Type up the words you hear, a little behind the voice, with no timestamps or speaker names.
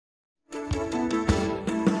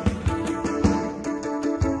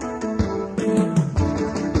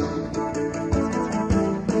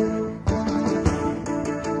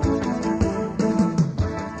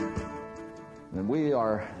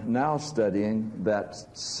now studying that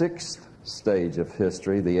sixth stage of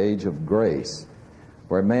history, the age of grace,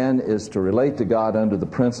 where man is to relate to God under the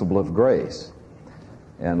principle of grace.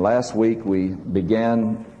 And last week we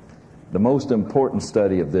began the most important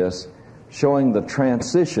study of this, showing the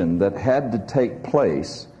transition that had to take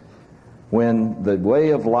place when the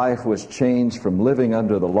way of life was changed from living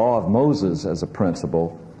under the law of Moses as a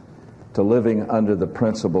principle to living under the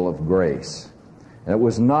principle of grace. And it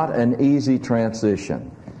was not an easy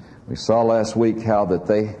transition. We saw last week how that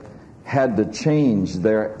they had to change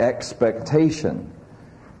their expectation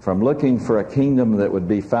from looking for a kingdom that would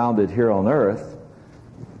be founded here on earth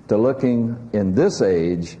to looking in this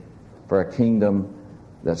age for a kingdom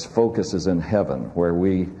that's focuses in heaven, where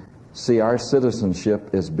we see our citizenship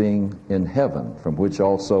as being in heaven, from which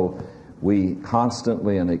also we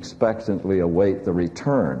constantly and expectantly await the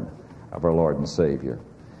return of our Lord and Savior.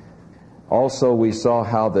 Also, we saw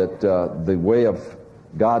how that the way of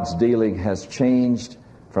God's dealing has changed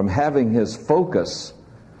from having His focus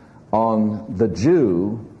on the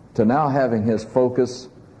Jew to now having His focus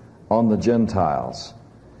on the Gentiles.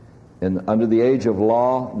 And under the age of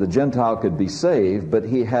law, the Gentile could be saved, but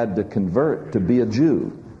he had to convert to be a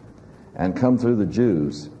Jew and come through the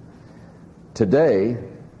Jews. Today,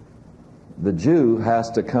 the Jew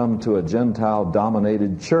has to come to a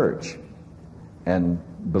Gentile-dominated church and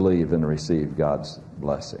believe and receive God's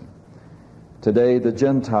blessing. Today, the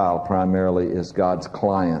Gentile primarily is God's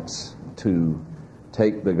clients to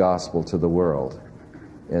take the gospel to the world.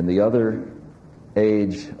 In the other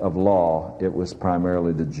age of law, it was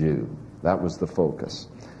primarily the Jew. That was the focus.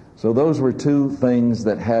 So those were two things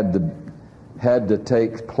that had to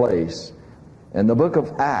take place. And the book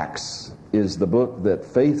of Acts is the book that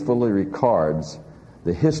faithfully records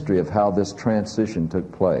the history of how this transition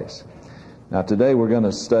took place. Now today we're going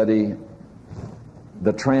to study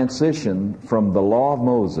the transition from the law of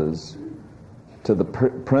Moses to the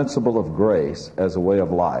principle of grace as a way of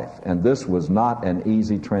life. And this was not an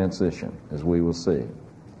easy transition, as we will see.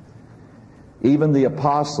 Even the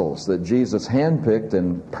apostles that Jesus handpicked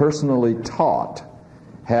and personally taught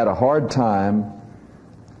had a hard time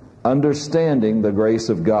understanding the grace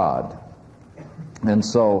of God. And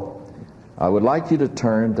so I would like you to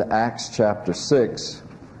turn to Acts chapter 6,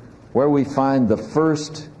 where we find the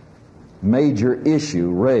first major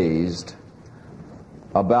issue raised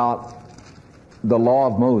about the law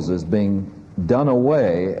of Moses being done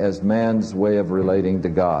away as man's way of relating to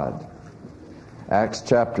God. Acts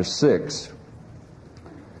chapter 6.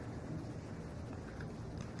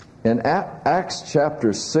 In Acts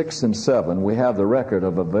chapter 6 and 7, we have the record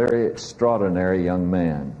of a very extraordinary young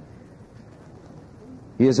man.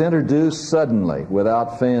 He is introduced suddenly,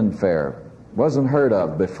 without fanfare. Wasn't heard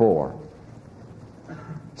of before.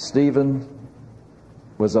 Stephen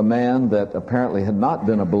was a man that apparently had not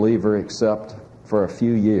been a believer except for a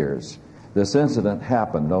few years. This incident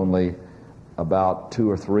happened only about 2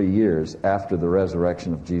 or 3 years after the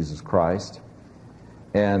resurrection of Jesus Christ.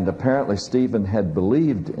 And apparently Stephen had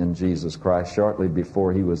believed in Jesus Christ shortly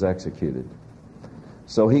before he was executed.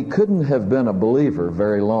 So he couldn't have been a believer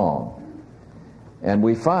very long. And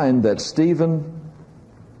we find that Stephen,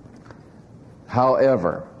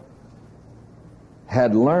 however,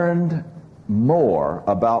 had learned more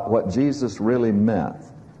about what Jesus really meant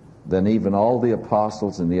than even all the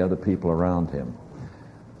apostles and the other people around him.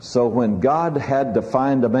 So when God had to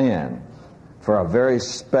find a man for a very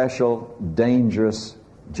special, dangerous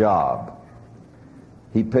job,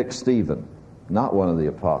 He picked Stephen, not one of the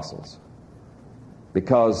apostles,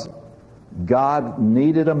 because God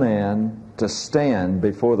needed a man to stand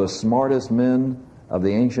before the smartest men of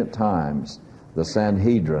the ancient times, the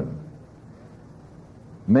Sanhedrin.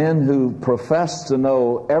 Men who professed to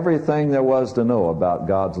know everything there was to know about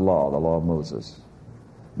God's law, the law of Moses.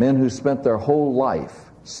 Men who spent their whole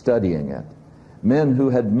life studying it. Men who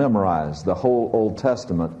had memorized the whole Old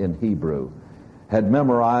Testament in Hebrew, had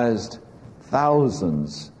memorized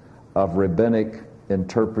thousands of rabbinic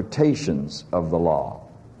interpretations of the law,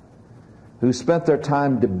 who spent their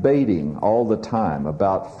time debating all the time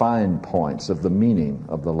about fine points of the meaning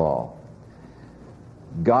of the law.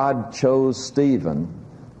 God chose Stephen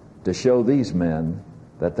to show these men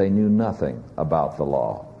that they knew nothing about the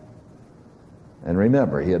law. And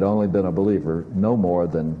remember, he had only been a believer no more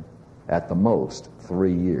than, at the most,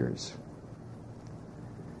 3 years.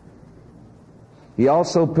 He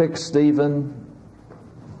also picked Stephen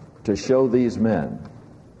to show these men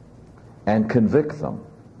and convict them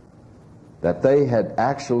that they had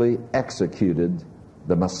actually executed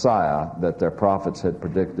the Messiah that their prophets had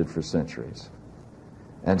predicted for centuries.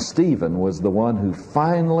 And Stephen was the one who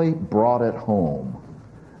finally brought it home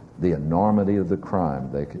the enormity of the crime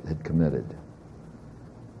they had committed.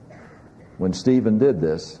 When Stephen did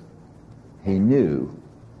this, he knew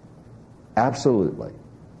absolutely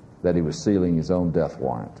that he was sealing his own death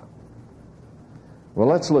warrant. Well,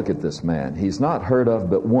 let's look at this man. He's not heard of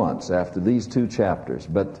but once after these 2 chapters,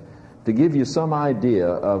 but to give you some idea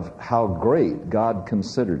of how great God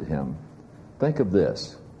considered him, think of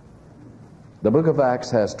this. The book of Acts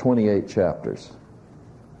has 28 chapters.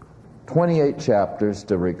 28 chapters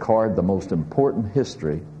to record the most important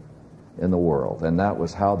history in the world, and that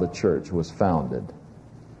was how the church was founded.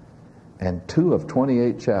 And 2 of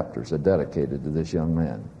 28 chapters are dedicated to this young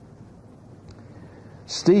man.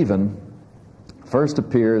 Stephen first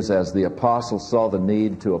appears as the apostles saw the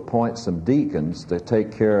need to appoint some deacons to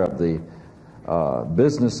take care of the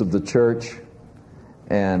business of the church.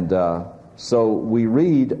 And so we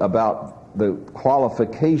read about the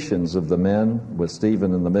qualifications of the men with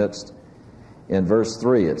Stephen in the midst. In verse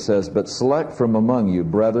 3 it says, "But select from among you,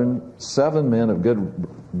 brethren, 7 men of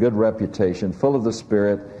good reputation, full of the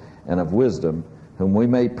Spirit and of wisdom, whom we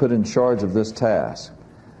may put in charge of this task.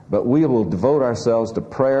 But we will devote ourselves to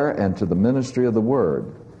prayer and to the ministry of the word."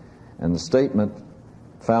 And the statement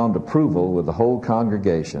found approval with the whole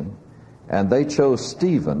congregation. And they chose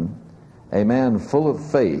Stephen, a man full of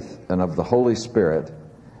faith and of the Holy Spirit,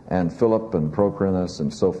 and Philip and Prochorus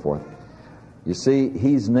and so forth. You see,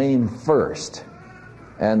 he's named first.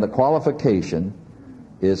 And the qualification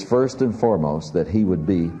is first and foremost that he would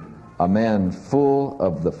be a man full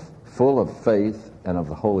of faith and of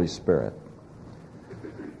the Holy Spirit.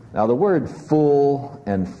 Now, the word full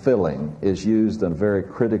and filling is used in a very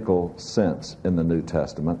critical sense in the New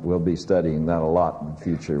Testament. We'll be studying that a lot in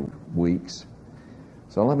future weeks.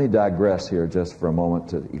 So let me digress here just for a moment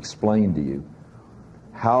to explain to you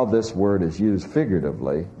how this word is used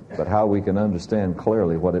figuratively, but how we can understand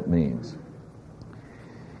clearly what it means.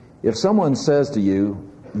 If someone says to you,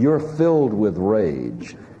 "You're filled with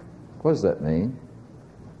rage," what does that mean?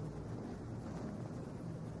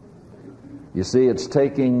 You see, it's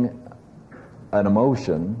taking an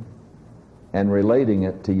emotion and relating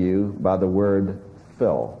it to you by the word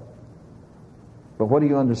fill. But what do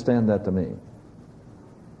you understand that to mean?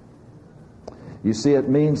 You see, it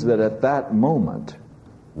means that at that moment,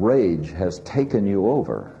 rage has taken you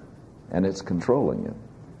over and it's controlling you.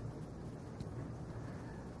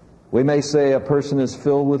 We may say a person is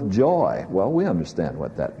filled with joy. Well, we understand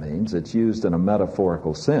what that means. It's used in a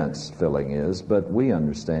metaphorical sense, filling is, but we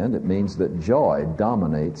understand it means that joy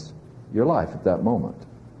dominates your life at that moment.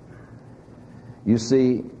 You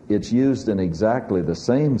see, it's used in exactly the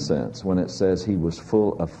same sense when it says he was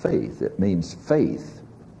full of faith. It means faith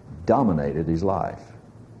dominated his life.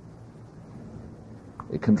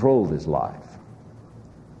 It controlled his life.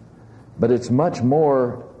 But it's much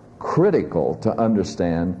more critical to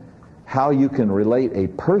understand how you can relate a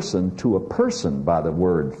person to a person by the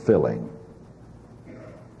word filling.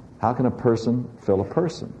 How can a person fill a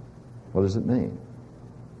person? What does it mean?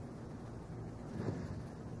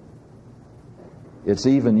 It's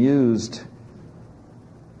even used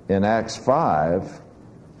in Acts 5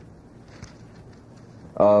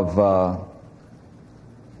 of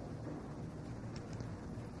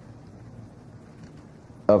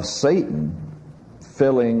Satan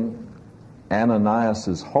filling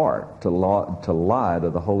Ananias's heart to lie to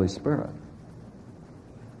the Holy Spirit.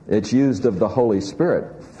 It's used of the Holy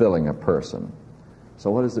Spirit filling a person.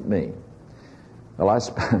 So what does it mean? Well,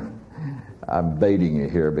 I'm baiting you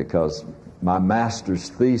here because my master's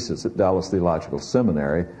thesis at Dallas Theological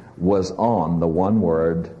Seminary was on the one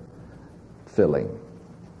word filling.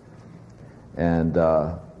 And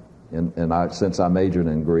since I majored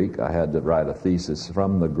in Greek, I had to write a thesis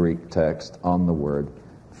from the Greek text on the word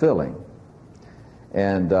filling.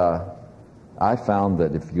 And I found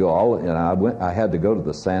that if you all, I had to go to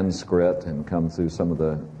the Sanskrit and come through some of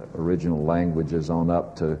the original languages on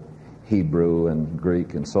up to Hebrew and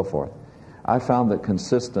Greek and so forth. I found that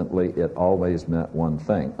consistently it always meant one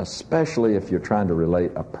thing, especially if you're trying to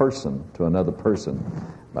relate a person to another person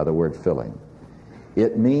by the word filling.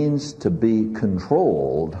 It means to be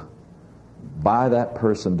controlled by that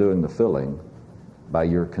person doing the filling by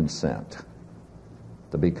your consent.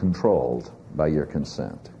 To be controlled by your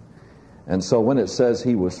consent. And so when it says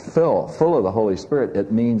he was full of the Holy Spirit,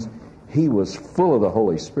 it means he was full of the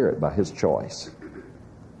Holy Spirit by his choice.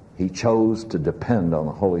 He chose to depend on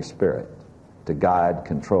the Holy Spirit to guide,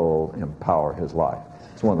 control, empower his life.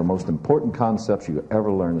 It's one of the most important concepts you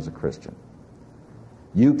ever learn as a Christian.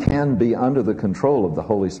 You can be under the control of the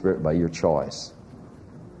Holy Spirit by your choice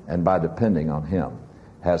and by depending on him.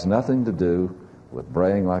 It has nothing to do with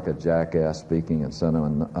braying like a jackass, speaking in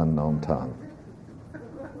some unknown tongue.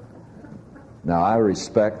 Now, I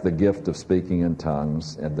respect the gift of speaking in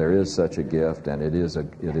tongues, and there is such a gift, and it is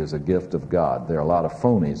a gift of God. There are a lot of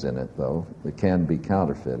phonies in it, though. It can be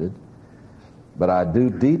counterfeited. But I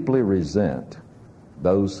do deeply resent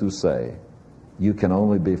those who say you can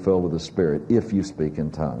only be filled with the Spirit if you speak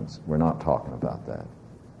in tongues. We're not talking about that.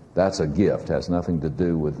 That's a gift. It has nothing to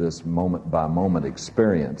do with this moment-by-moment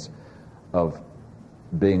experience of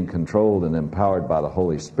being controlled and empowered by the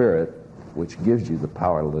Holy Spirit, which gives you the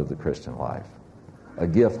power to live the Christian life. A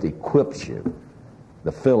gift equips you.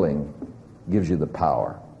 The filling gives you the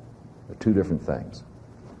power. They're two different things.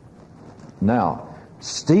 Now,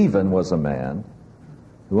 Stephen was a man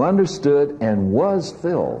who understood and was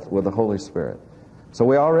filled with the Holy Spirit. So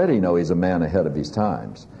we already know he's a man ahead of his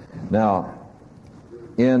times. Now,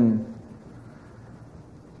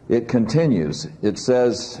 it continues. It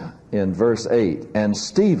says in verse 8, "And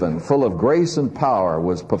Stephen, full of grace and power,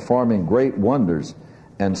 was performing great wonders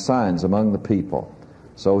and signs among the people."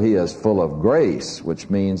 So he is full of grace, which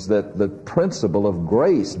means that the principle of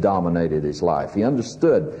grace dominated his life. He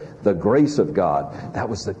understood the grace of God. That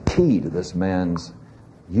was the key to this man's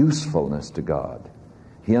usefulness to God.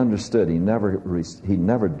 He understood he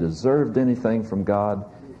never deserved anything from God.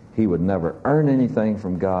 He would never earn anything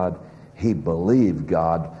from God. He believed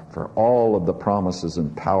God for all of the promises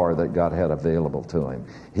and power that God had available to him.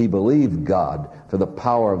 He believed God for the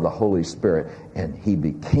power of the Holy Spirit, and he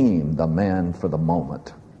became the man for the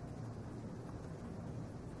moment.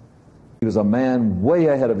 He was a man way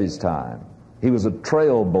ahead of his time. He was a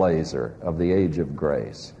trailblazer of the age of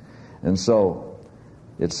grace. And so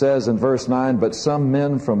it says in verse 9, "But some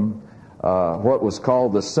men from what was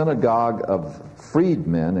called the synagogue of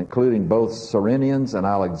freedmen, including both Cyrenians and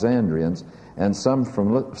Alexandrians, and some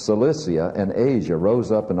from Cilicia and Asia,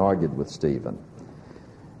 rose up and argued with Stephen.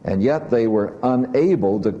 And yet they were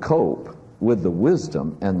unable to cope with the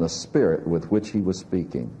wisdom and the spirit with which he was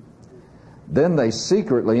speaking. Then they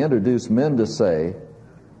secretly introduced men to say,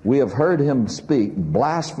 'We have heard him speak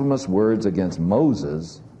blasphemous words against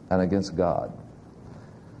Moses and against God.'"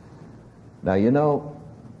 Now, you know,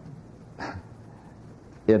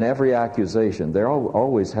 in every accusation, there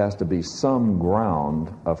always has to be some ground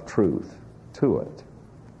of truth to it.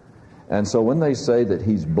 And so when they say that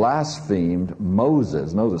he's blasphemed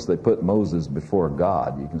Moses, notice they put Moses before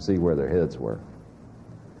God. You can see where their heads were.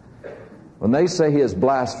 When they say he has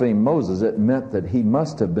blasphemed Moses, it meant that he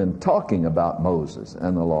must have been talking about Moses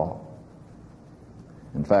and the law.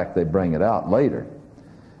 In fact, they bring it out later.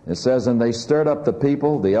 It says, "And they stirred up the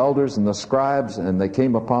people, the elders and the scribes, and they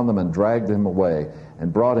came upon them and dragged him away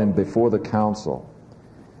and brought him before the council.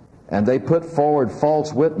 And they put forward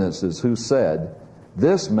false witnesses who said,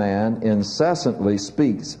 'This man incessantly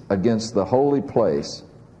speaks against the holy place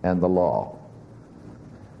and the law.'"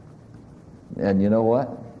 And you know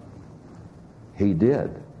what? He did.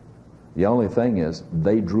 The only thing is,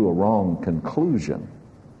 they drew a wrong conclusion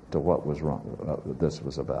to what was wrong, this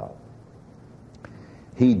was about.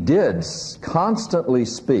 He did constantly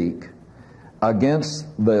speak against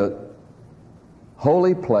the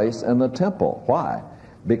holy place and the temple. Why?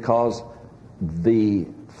 Because the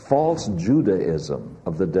false Judaism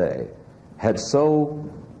of the day had so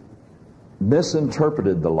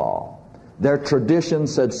misinterpreted the law. Their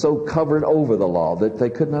traditions had so covered over the law that they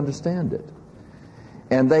couldn't understand it.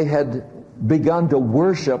 And they had begun to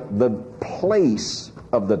worship the place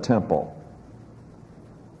of the temple.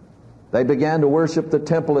 They began to worship the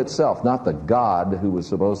temple itself, not the God who was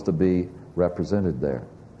supposed to be represented there.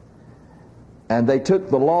 And they took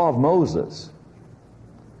the law of Moses,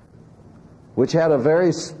 which had a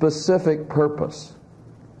very specific purpose,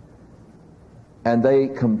 and they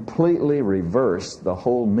completely reversed the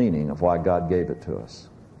whole meaning of why God gave it to us.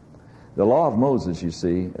 The law of Moses, you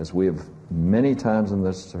see, as we have many times in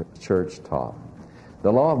this church taught,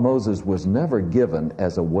 the law of Moses was never given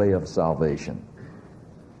as a way of salvation.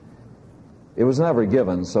 It was never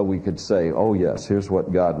given so we could say, "Oh yes, here's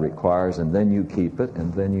what God requires," and then you keep it,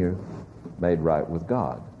 and then you're made right with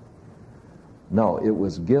God. No, it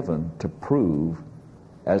was given to prove,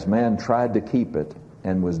 as man tried to keep it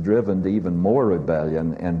and was driven to even more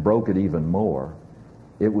rebellion and broke it even more,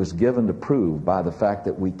 it was given to prove by the fact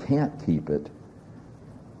that we can't keep it,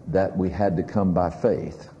 that we had to come by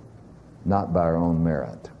faith, not by our own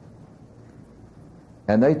merit.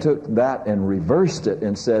 And they took that and reversed it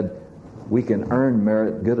and said, we can earn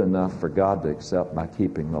merit good enough for God to accept by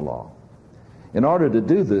keeping the law. In order to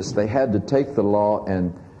do this, they had to take the law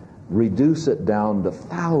and reduce it down to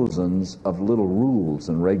thousands of little rules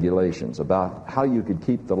and regulations about how you could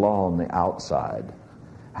keep the law on the outside,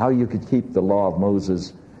 how you could keep the law of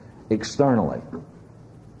Moses externally.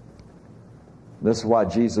 This is why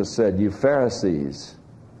Jesus said, you Pharisees,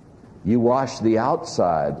 you wash the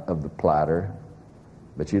outside of the platter,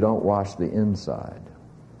 but you don't wash the inside.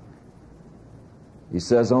 He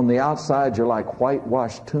says, on the outside you're like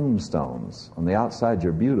whitewashed tombstones. On the outside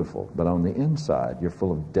you're beautiful, but on the inside you're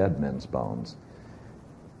full of dead men's bones.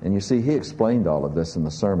 And you see, he explained all of this in the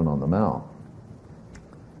Sermon on the Mount.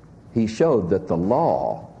 He showed that the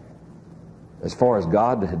law, as far as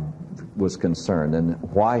God was concerned and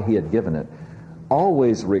why he had given it,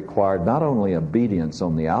 always required not only obedience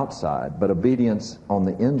on the outside, but obedience on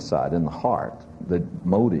the inside, in the heart, the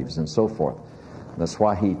motives and so forth. That's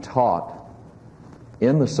why he taught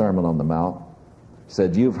in the Sermon on the Mount,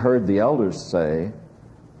 said, you've heard the elders say,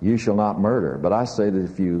 you shall not murder. But I say that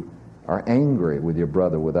if you are angry with your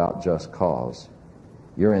brother without just cause,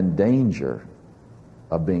 you're in danger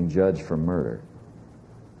of being judged for murder.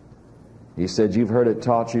 He said, you've heard it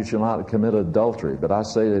taught you shall not commit adultery. But I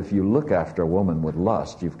say that if you look after a woman with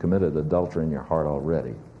lust, you've committed adultery in your heart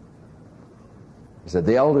already. He said,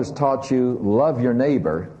 the elders taught you love your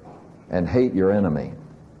neighbor and hate your enemy.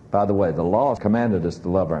 By the way, the law commanded us to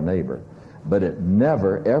love our neighbor, but it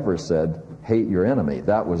never, ever said, hate your enemy.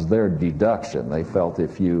 That was their deduction. They felt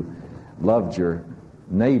if you loved your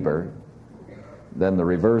neighbor, then the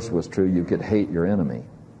reverse was true. You could hate your enemy.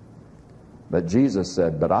 But Jesus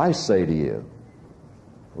said, but I say to you,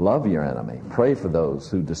 love your enemy. Pray for those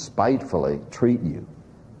who despitefully treat you.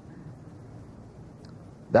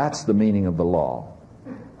 That's the meaning of the law.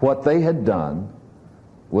 What they had done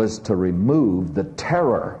was to remove the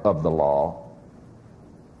terror of the law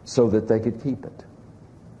so that they could keep it.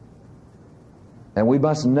 And we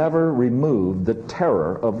must never remove the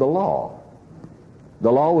terror of the law.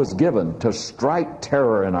 The law was given to strike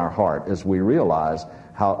terror in our heart as we realize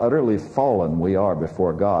how utterly fallen we are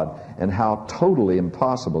before God and how totally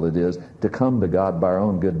impossible it is to come to God by our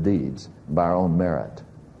own good deeds, by our own merit.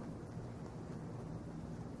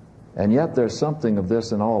 And yet there's something of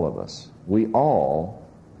this in all of us. We all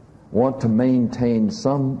want to maintain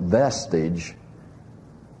some vestige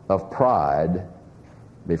of pride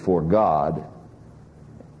before God,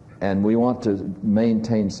 and we want to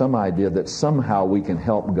maintain some idea that somehow we can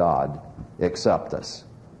help God accept us.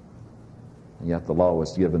 And yet the law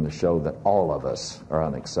was given to show that all of us are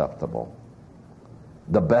unacceptable.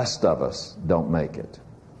 The best of us don't make it.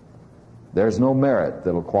 There's no merit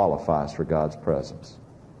that'll qualify us for God's presence.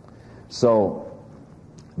 So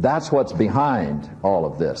that's what's behind all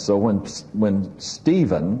of this. So when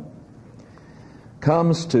Stephen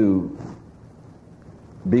comes to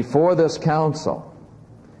before this council,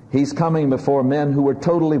 he's coming before men who were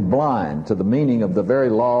totally blind to the meaning of the very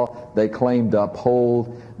law they claimed to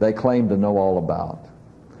uphold, they claimed to know all about.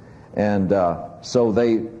 And so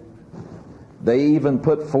they even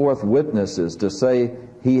put forth witnesses to say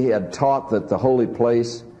he had taught that the holy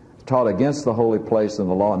place, taught against the holy place in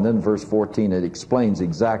the law. And then verse 14, it explains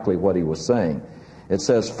exactly what he was saying. It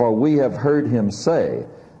says, for we have heard him say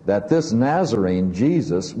that this Nazarene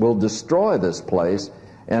Jesus will destroy this place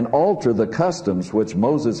and alter the customs which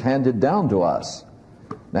Moses handed down to us.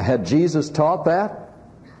 Now, had Jesus taught that?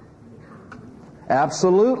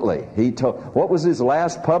 Absolutely. He taught. What was his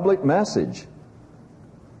last public message?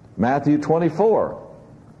 Matthew 24.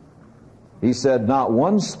 He said, not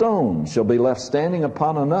one stone shall be left standing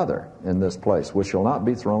upon another in this place, which shall not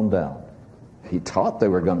be thrown down. He taught that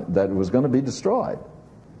it was going to be destroyed.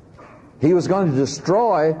 He was going to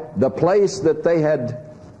destroy the place that they had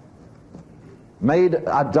made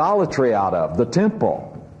idolatry out of, the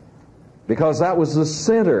temple, because that was the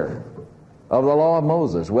center of the law of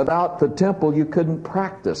Moses. Without the temple, you couldn't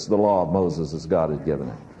practice the law of Moses as God had given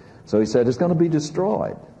it. So he said, it's going to be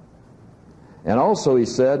destroyed. And also he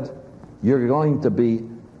said, you're going to be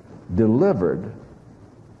delivered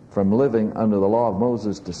from living under the law of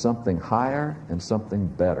Moses to something higher and something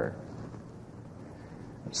better.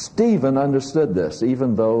 Stephen understood this,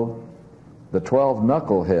 even though the 12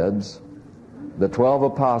 knuckleheads, the 12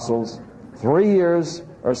 apostles, 3 years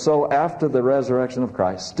or so after the resurrection of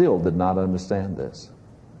Christ, still did not understand this.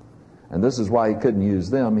 And this is why he couldn't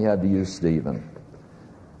use them. He had to use Stephen.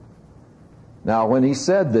 Now, when he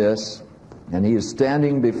said this, and he is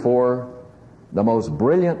standing before the most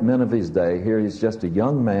brilliant men of his day. Here he's just a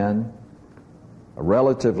young man, a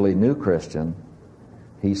relatively new Christian.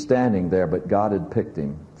 He's standing there, but God had picked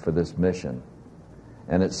him for this mission.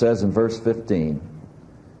 And it says in verse 15,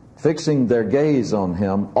 fixing their gaze on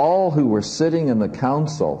him, all who were sitting in the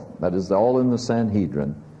council, that is, all in the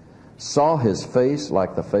Sanhedrin, saw his face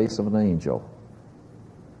like the face of an angel.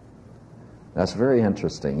 That's very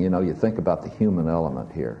interesting. You know, you think about the human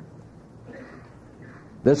element here.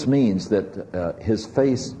 This means that his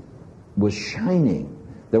face was shining.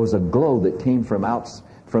 There was a glow that came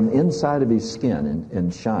from inside of his skin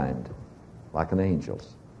and shined like an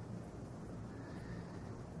angel's.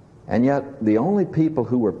 And yet, the only people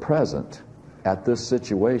who were present at this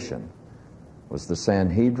situation was the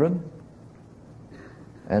Sanhedrin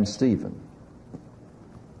and Stephen.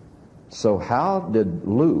 So how did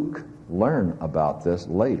Luke learn about this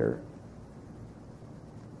later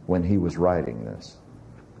when he was writing this?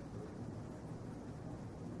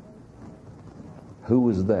 Who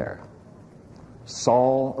was there?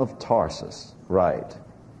 Saul of Tarsus, right.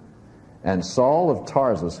 And Saul of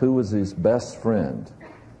Tarsus, who was his best friend?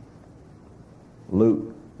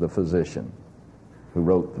 Luke, the physician, who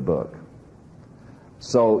wrote the book.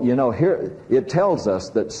 So, here it tells us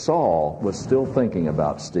that Saul was still thinking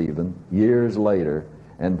about Stephen years later,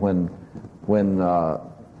 and when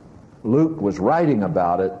Luke was writing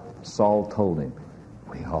about it, Saul told him,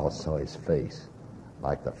 we all saw his face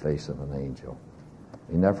like the face of an angel.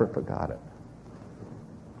 He never forgot it.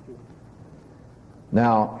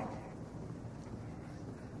 Now,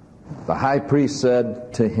 the high priest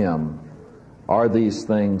said to him, are these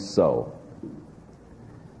things so?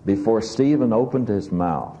 Before Stephen opened his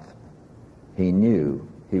mouth, he knew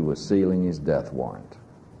he was sealing his death warrant.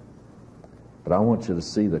 But I want you to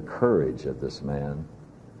see the courage of this man.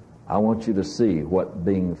 I want you to see what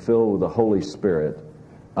being filled with the Holy Spirit,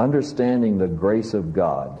 understanding the grace of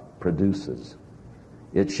God, produces.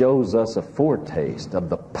 It shows us a foretaste of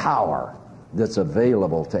the power that's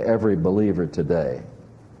available to every believer today.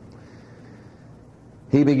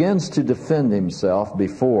 He begins to defend himself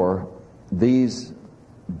before these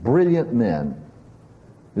brilliant men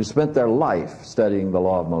who spent their life studying the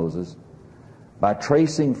law of Moses by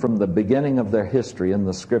tracing from the beginning of their history in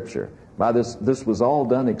the Scripture. This was all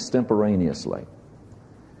done extemporaneously.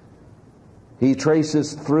 He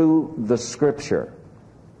traces through the Scripture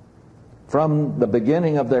from the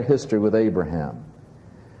beginning of their history with Abraham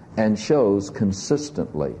and shows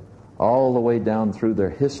consistently all the way down through their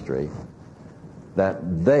history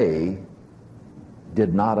that they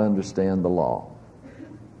did not understand the law.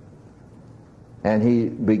 And he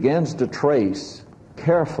begins to trace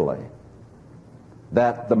carefully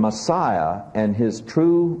that the Messiah and his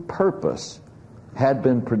true purpose had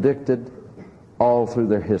been predicted all through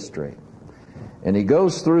their history. And he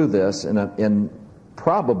goes through this in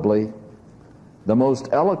probably the most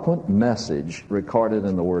eloquent message recorded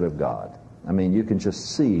in the Word of God. I mean, you can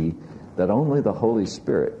just see that only the Holy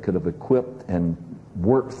Spirit could have equipped and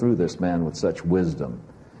worked through this man with such wisdom,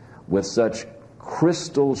 with such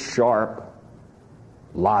crystal sharp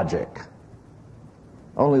logic.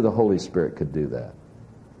 Only the Holy Spirit could do that.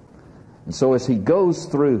 And so as he goes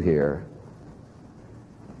through here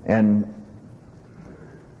and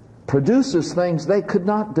produces things they could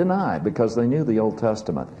not deny because they knew the Old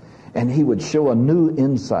Testament, and he would show a new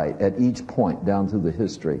insight at each point down through the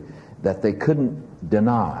history that they couldn't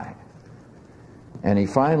deny. And he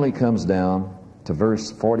finally comes down to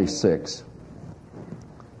verse 46.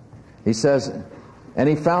 He says,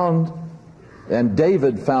 and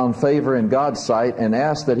David found favor in God's sight and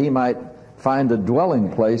asked that he might find a dwelling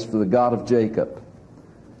place for the God of Jacob.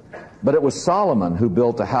 But it was Solomon who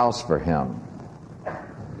built a house for him.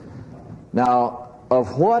 Now,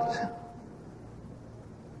 of what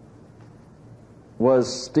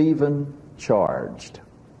was Stephen charged?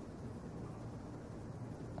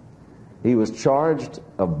 He was charged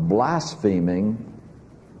of blaspheming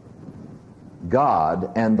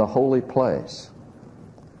God and the holy place.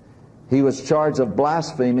 He was charged of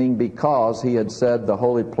blaspheming because he had said the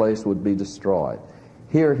holy place would be destroyed.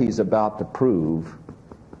 Here he's about to prove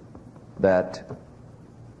that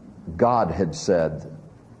God had said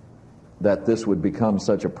that this would become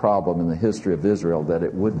such a problem in the history of Israel that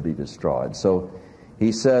it would be destroyed. So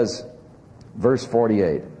he says, verse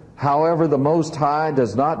 48, however, the Most High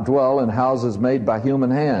does not dwell in houses made by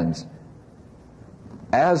human hands.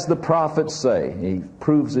 As the prophets say, he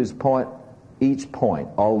proves his point, each point,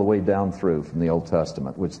 all the way down through from the Old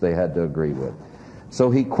Testament, which they had to agree with.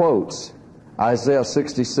 So he quotes Isaiah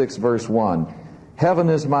 66, verse 1, heaven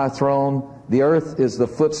is my throne, the earth is the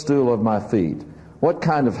footstool of my feet. What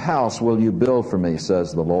kind of house will you build for me,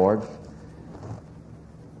 says the Lord?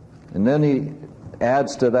 And then he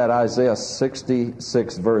adds to that Isaiah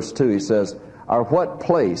 66, verse 2, he says, or what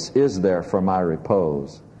place is there for my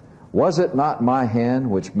repose? Was it not my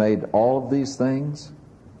hand which made all of these things?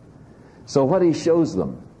 So what he shows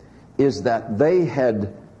them is that they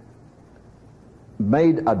had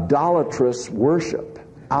made idolatrous worship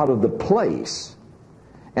out of the place,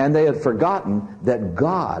 and they had forgotten that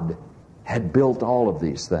God had built all of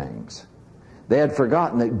these things. They had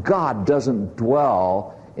forgotten that God doesn't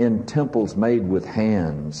dwell in temples made with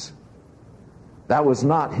hands. That was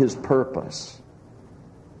not his purpose.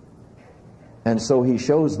 And so he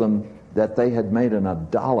shows them that they had made an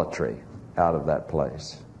idolatry out of that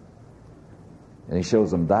place. And he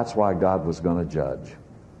shows them that's why God was going to judge.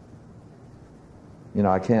 You know,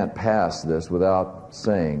 I can't pass this without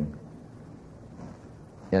saying,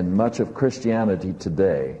 in much of Christianity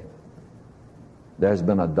today, there's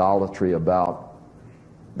been idolatry about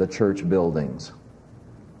the church buildings.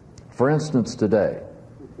 For instance, today,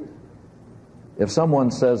 if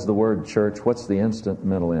someone says the word church, what's the instant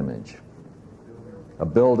mental image? A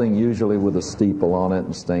building usually with a steeple on it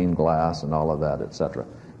and stained glass and all of that, etc.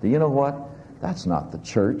 Do you know what? That's not the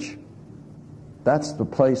church. That's the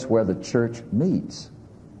place where the church meets.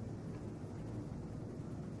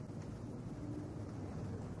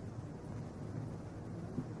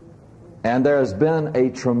 And there has been a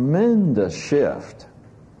tremendous shift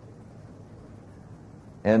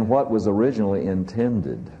in what was originally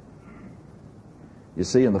intended. You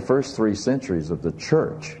see, in the first 3 centuries of the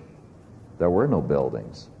church, there were no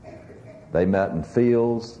buildings. They met in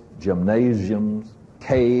fields, gymnasiums,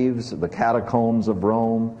 caves, the catacombs of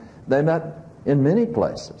Rome. They met in many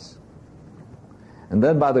places. And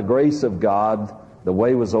then by the grace of God, the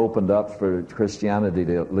way was opened up for Christianity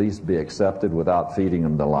to at least be accepted without feeding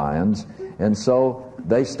them to lions. And so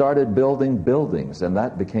they started building buildings, and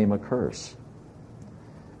that became a curse.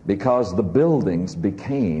 Because the buildings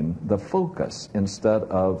became the focus instead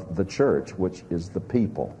of the church, which is the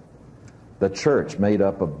people. The church made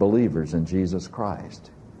up of believers in Jesus Christ.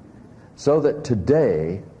 So that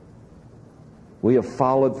today, we have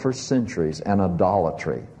followed for centuries an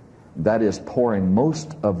idolatry that is pouring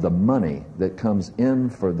most of the money that comes in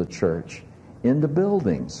for the church into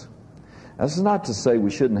buildings. This is not to say we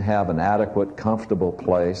shouldn't have an adequate, comfortable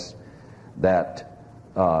place that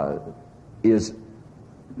is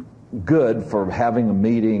good for having a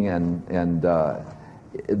meeting, and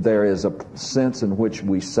there is a sense in which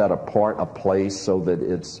we set apart a place so that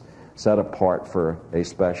it's set apart for a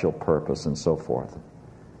special purpose and so forth.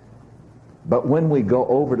 But when we go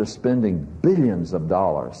over to spending billions of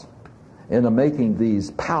dollars into making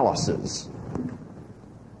these palaces,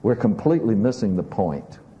 we're completely missing the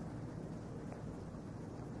point.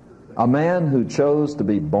 A man who chose to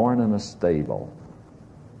be born in a stable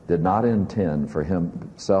did not intend for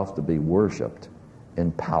himself to be worshipped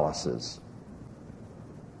in palaces.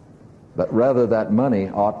 But rather, that money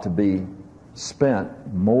ought to be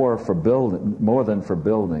spent more than for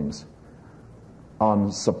buildings,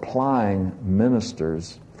 on supplying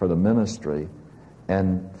ministers for the ministry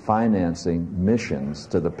and financing missions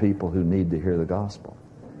to the people who need to hear the gospel.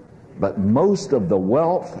 But most of the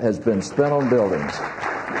wealth has been spent on buildings.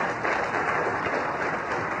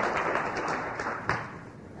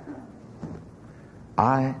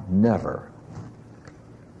 I never,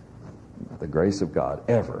 by the grace of God,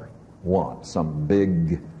 ever want some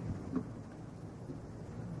big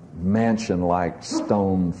mansion-like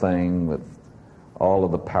stone thing with all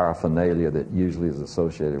of the paraphernalia that usually is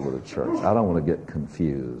associated with a church. I don't want to get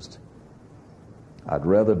confused. I'd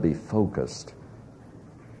rather be focused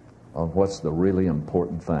on what's the really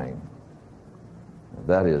important thing.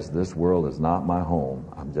 That is, this world is not my home.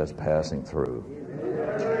 I'm just passing through.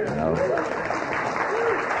 You know?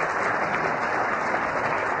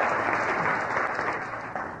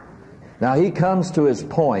 Now he comes to his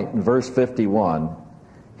point in verse 51.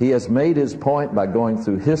 He has made his point by going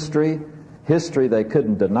through history they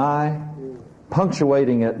couldn't deny,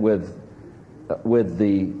 punctuating it with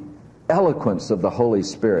the eloquence of the Holy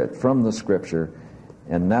Spirit from the Scripture.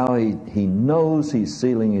 And now he knows he's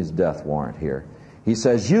sealing his death warrant here. He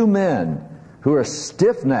says, "You men who are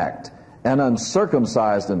stiff-necked and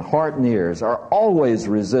uncircumcised in heart and ears are always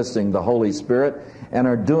resisting the Holy Spirit and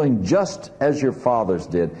are doing just as your fathers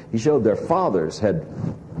did." He showed their fathers had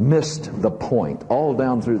missed the point all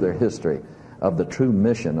down through their history of the true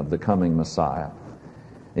mission of the coming Messiah.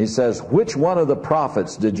 He says, "Which one of the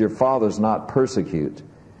prophets did your fathers not persecute?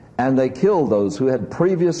 And they killed those who had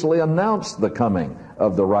previously announced the coming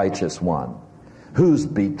of the righteous one, whose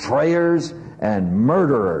betrayers and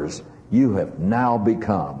murderers you have now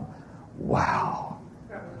become." Wow.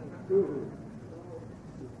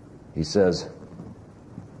 He says,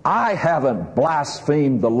 I haven't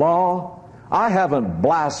blasphemed the law. I haven't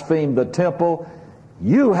blasphemed the temple.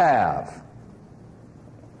 You have.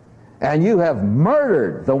 And you have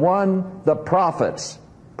murdered the one the prophets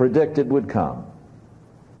predicted would come.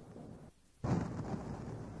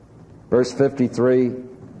 Verse 53,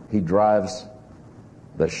 he drives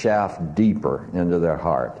the shaft deeper into their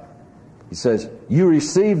heart. He says, "You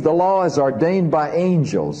received the law as ordained by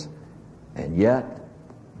angels, and yet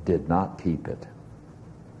did not keep it.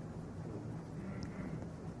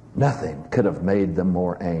 Nothing could have made them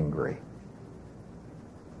more angry.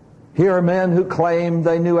 Here are men who claimed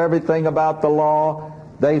they knew everything about the law.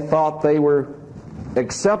 They thought they were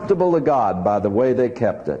acceptable to God by the way they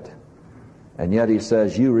kept it. And yet he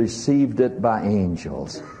says, you received it by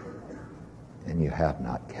angels, and you have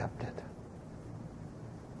not kept it.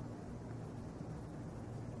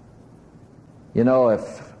 You know,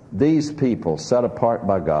 if these people set apart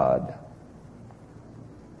by God,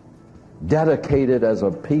 dedicated as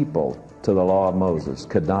a people to the law of Moses,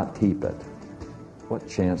 could not keep it, what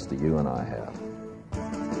chance do you and I have?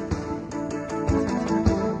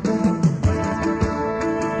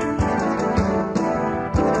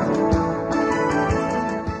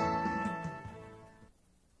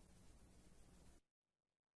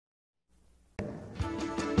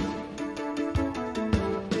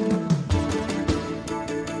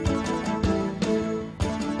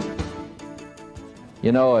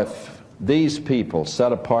 You know, if these people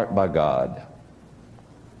set apart by God,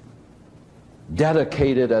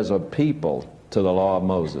 dedicated as a people to the law of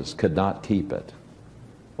Moses, could not keep it,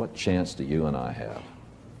 what chance do you and I have?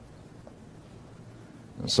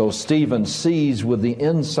 And so Stephen sees with the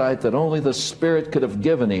insight that only the Spirit could have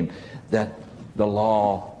given him that the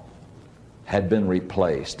law had been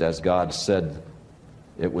replaced, as God said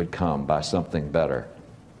it would come, by something better.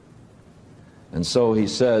 And so he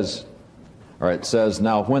says, or it says,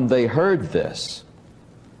 now when they heard this,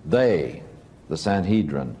 they, the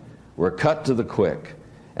Sanhedrin, were cut to the quick,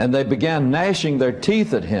 and they began gnashing their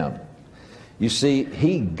teeth at him. You see,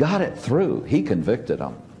 he got it through. He convicted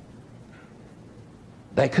them.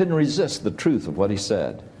 They couldn't resist the truth of what he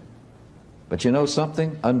said. But you know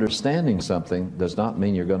something? Understanding something does not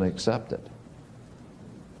mean you're going to accept it.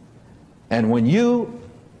 And when you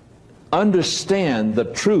understand the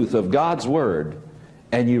truth of God's Word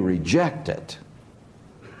and you reject it,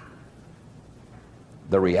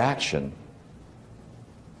 the reaction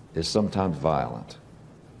is sometimes violent.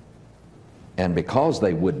 And because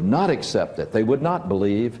they would not accept it, they would not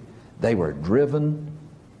believe, they were driven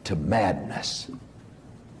to madness.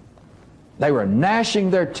 They were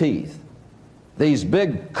gnashing their teeth. These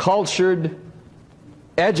big, cultured,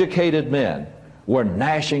 educated men were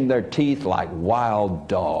gnashing their teeth like wild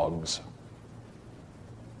dogs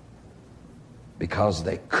because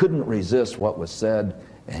they couldn't resist what was said,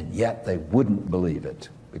 and yet they wouldn't believe it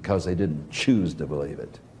because they didn't choose to believe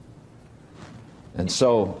it. And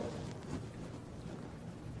so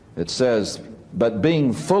it says, but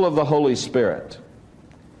being full of the Holy Spirit,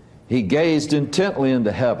 he gazed intently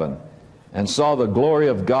into heaven and saw the glory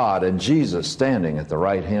of God and Jesus standing at the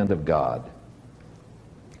right hand of God.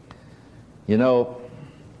 You know,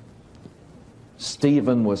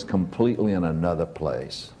 Stephen was completely in another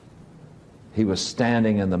place. He was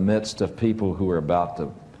standing in the midst of people who were about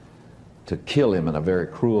to kill him in a very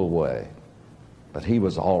cruel way. But he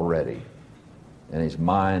was already in his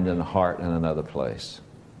mind and heart in another place.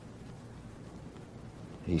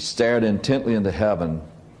 He stared intently into heaven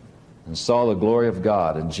and saw the glory of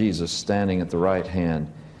God and Jesus standing at the right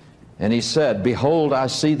hand. And he said, behold, I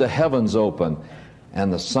see the heavens open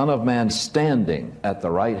and the Son of Man standing at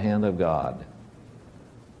the right hand of God.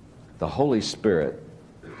 The Holy Spirit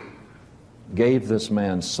gave this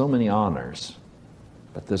man so many honors,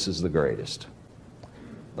 but this is the greatest.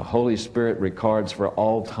 The Holy Spirit records for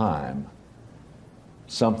all time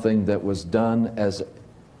something that was done as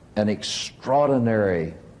an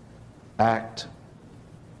extraordinary act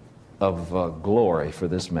of glory for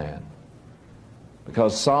this man.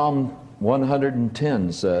 Because Psalm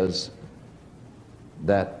 110 says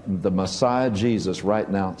that the Messiah Jesus right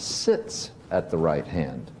now sits at the right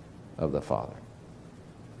hand of the Father.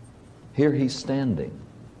 Here he's standing.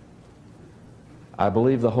 I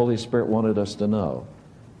believe the Holy Spirit wanted us to know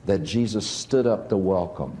that Jesus stood up to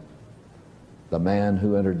welcome the man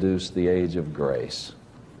who introduced the age of grace,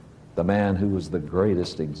 the man who was the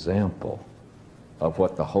greatest example of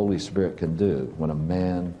what the Holy Spirit can do when a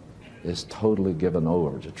man is totally given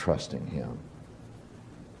over to trusting him.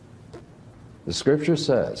 The Scripture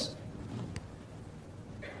says,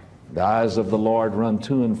 the eyes of the Lord run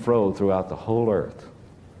to and fro throughout the whole earth,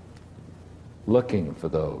 looking for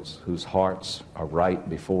those whose hearts are right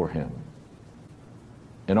before him,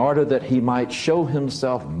 in order that he might show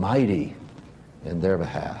himself mighty in their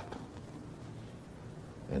behalf.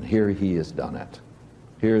 And here he has done it.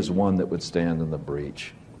 Here's one that would stand in the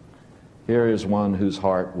breach. Here is one whose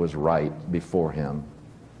heart was right before him.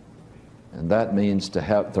 And that means to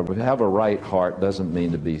have a right heart doesn't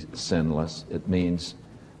mean to be sinless. It means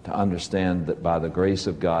to understand that by the grace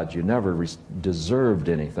of God, you never deserved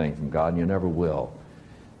anything from God, and you never will.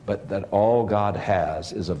 but that all God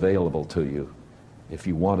has is available to you if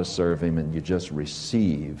you want to serve Him and you just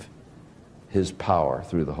receive His power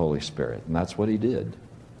through the Holy Spirit. And that's what he did.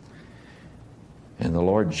 And the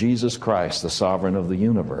Lord Jesus Christ, the sovereign of the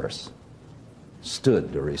universe,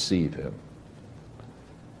 stood to receive him.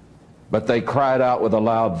 But they cried out with a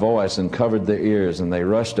loud voice and covered their ears, and they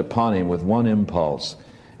rushed upon him with one impulse.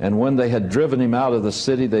 And when they had driven him out of the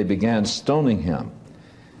city, they began stoning him.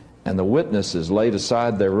 And the witnesses laid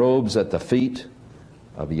aside their robes at the feet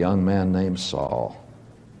of a young man named Saul.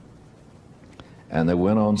 And they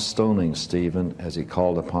went on stoning Stephen as he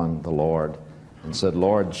called upon the Lord and said,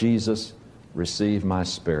 Lord Jesus, receive my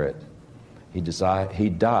spirit. He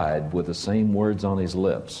died with the same words on his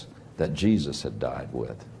lips that Jesus had died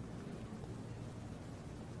with.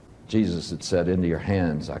 Jesus had said, into your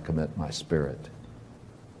hands I commit my spirit.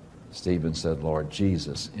 Stephen said, Lord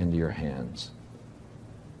Jesus, into your hands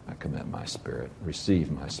I commit my spirit.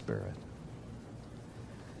 Receive my spirit.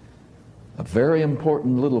 A very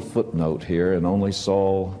important little footnote here, and only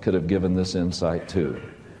Saul could have given this insight too.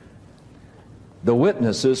 The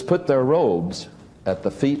witnesses put their robes at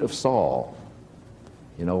the feet of Saul.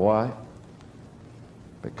 You know why?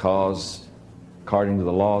 Because, according to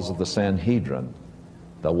the laws of the Sanhedrin,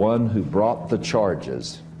 the one who brought the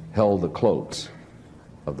charges held the cloaks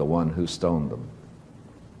of the one who stoned them.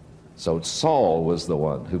 So Saul was the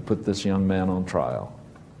one who put this young man on trial.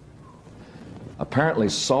 Apparently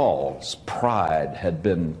Saul's pride had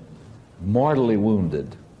been mortally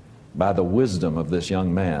wounded by the wisdom of this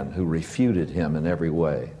young man who refuted him in every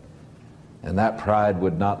way. And that pride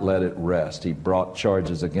would not let it rest. He brought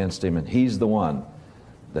charges against him, and he's the one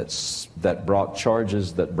that brought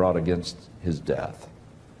charges that brought against his death.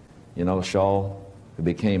 You know, Saul, who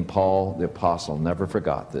became Paul the apostle, never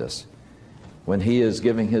forgot this. When he is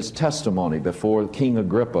giving his testimony before King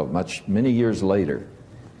Agrippa many years later,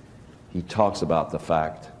 he talks about the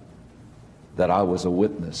fact that I was a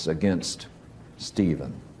witness against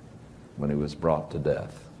Stephen when he was brought to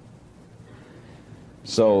death.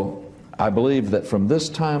 So I believe that from this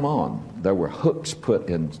time on, there were hooks put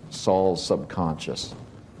in Saul's subconscious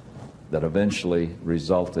that eventually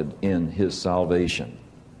resulted in his salvation.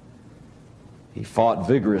 He fought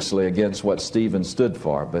vigorously against what Stephen stood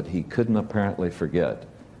for, but he couldn't apparently forget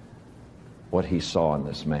what he saw in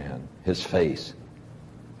this man. His face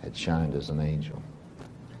had shined as an angel.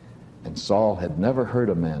 And Saul had never heard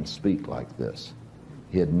a man speak like this.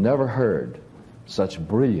 He had never heard such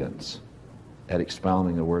brilliance at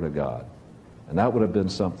expounding the Word of God. And that would have been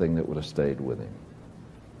something that would have stayed with him.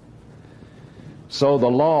 So the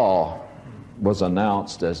law was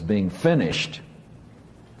announced as being finished,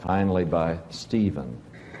 finally, by Stephen.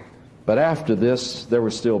 But after this, there were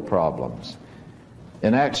still problems.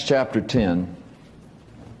 In Acts chapter 10,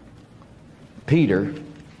 Peter,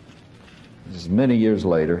 this is many years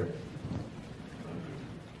later,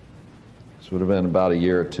 this would have been about a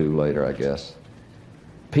year or two later, I guess,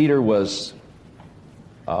 Peter was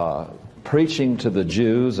preaching to the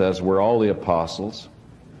Jews, as were all the apostles,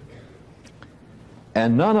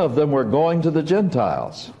 and none of them were going to the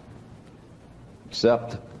Gentiles,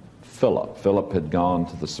 except Philip. Philip had gone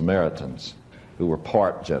to the Samaritans, who were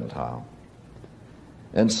part Gentile.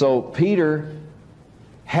 And so Peter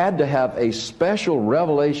had to have a special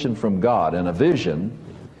revelation from God and a vision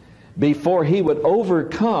before he would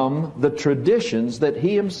overcome the traditions that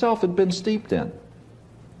he himself had been steeped in.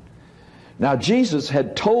 Now, Jesus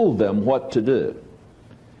had told them what to do.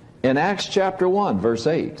 In Acts chapter 1, verse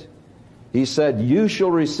 8, he said, you shall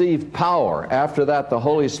receive power. After that, the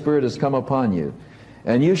Holy Spirit has come upon you.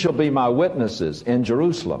 And you shall be my witnesses in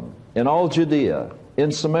Jerusalem, in all Judea,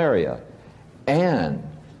 in Samaria, and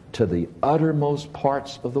to the uttermost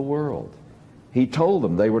parts of the world. He told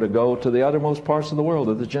them they were to go to the uttermost parts of the world,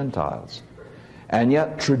 of the Gentiles. And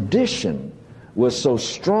yet tradition was so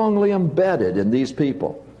strongly embedded in these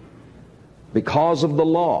people because of the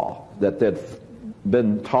law that they'd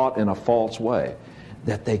been taught in a false way,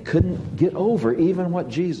 that they couldn't get over even what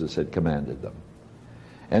Jesus had commanded them.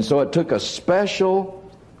 And so it took a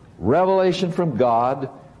special revelation from God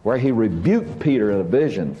where he rebuked Peter in a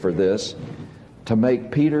vision for this to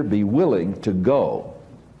make Peter be willing to go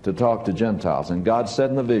to talk to Gentiles. And God said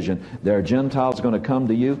in the vision, there are Gentiles going to come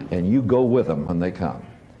to you, and you go with them when they come.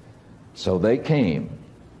 So they came,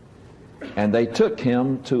 and they took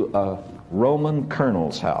him to a Roman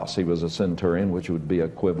colonel's house. He was a centurion, which would be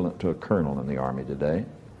equivalent to a colonel in the army today.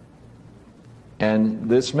 And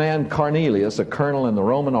this man Cornelius, a colonel in the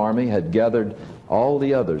Roman army, had gathered all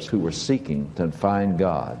the others who were seeking to find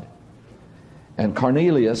God. And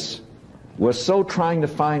Cornelius was so trying to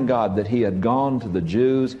find God that he had gone to the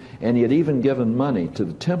Jews, and he had even given money to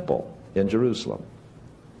the temple in Jerusalem.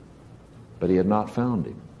 But he had not found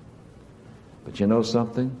him. But you know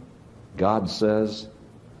something? God says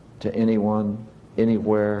to anyone,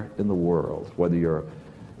 anywhere in the world, whether you're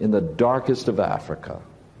in the darkest of Africa,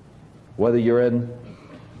 whether you're in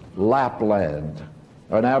Lapland,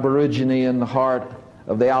 or an Aborigine in the heart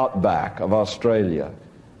of the outback of Australia,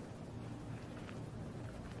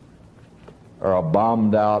 or a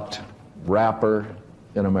bombed out rapper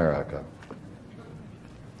in America.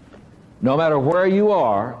 No matter where you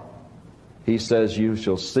are, he says, you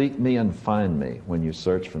shall seek me and find me when you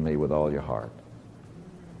search for me with all your heart.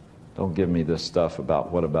 Don't give me this stuff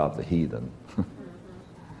about what about the heathen.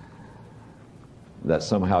 That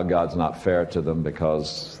somehow God's not fair to them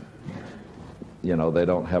because, you know, they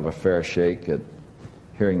don't have a fair shake at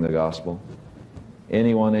hearing the gospel.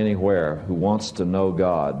 Anyone, anywhere who wants to know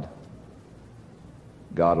God,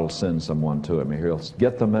 God will send someone to him. He'll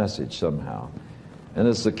get the message somehow. And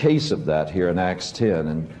it's the case of that here in Acts 10.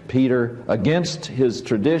 And Peter, against his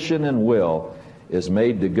tradition and will, is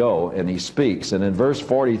made to go, and he speaks. And in verse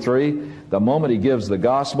 43, the moment he gives the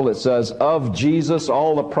gospel, it says, of Jesus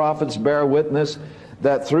all the prophets bear witness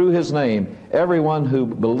that through his name everyone who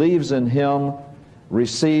believes in him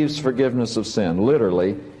receives forgiveness of sin.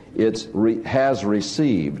 Literally, it's has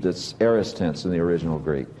received. It's aorist tense in the original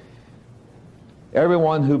Greek.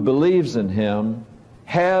 Everyone who believes in him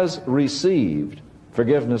has received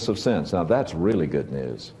forgiveness of sins. Now that's really good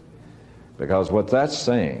news, because what that's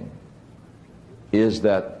saying is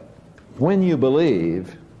that when you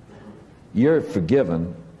believe, you're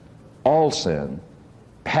forgiven all sin,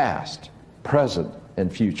 past, present,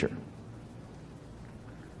 and future.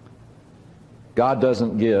 God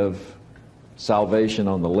doesn't give salvation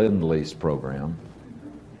on the Lend-Lease program.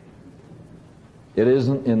 It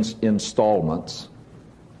isn't in installments.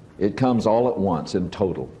 It comes all at once in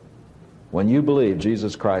total. When you believe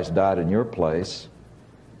Jesus Christ died in your place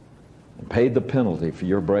and paid the penalty for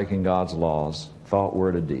your breaking God's laws, thought,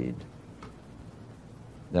 word, or deed,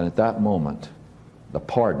 then at that moment, the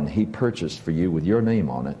pardon he purchased for you with your name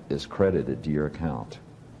on it is credited to your account.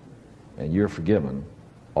 And you're forgiven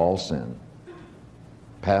all sin,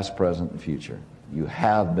 past, present, and future. You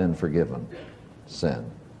have been forgiven sin.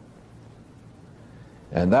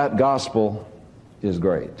 And that gospel is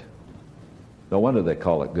great. No wonder they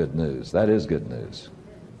call it good news. That is good news.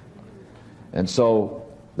 And so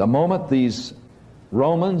the moment these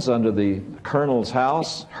Romans under the colonel's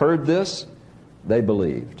house heard this, they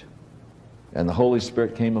believed. And the Holy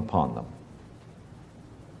Spirit came upon them.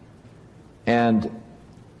 And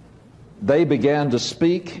they began to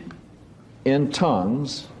speak in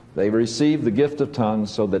tongues. They received the gift of tongues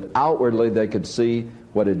so that outwardly they could see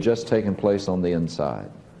what had just taken place on the inside.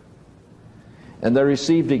 And they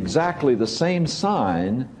received exactly the same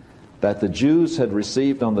sign that the Jews had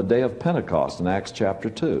received on the day of Pentecost in Acts chapter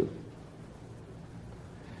 2.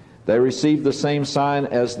 They received the same sign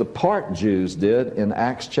as the part Jews did in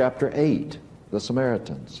Acts chapter 8, the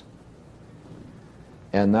Samaritans.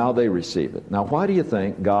 And now they receive it. Now, why do you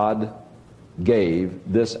think God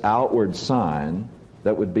gave this outward sign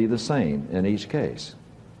that would be the same in each case?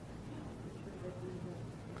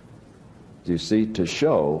 Do you see? To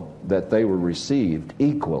show that they were received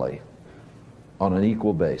equally on an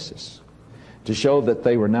equal basis. To show that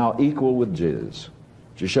they were now equal with Jews.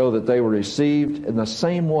 To show that they were received in the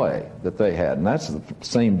same way that they had. And that's the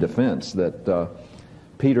same defense that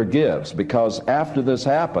Peter gives. Because after this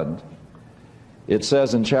happened, it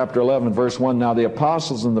says in chapter 11, verse 1, now the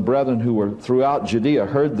apostles and the brethren who were throughout Judea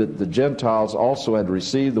heard that the Gentiles also had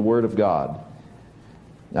received the word of God.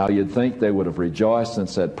 Now you'd think they would have rejoiced and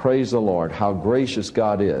said, praise the Lord, how gracious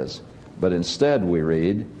God is. But instead we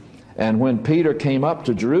read, and when Peter came up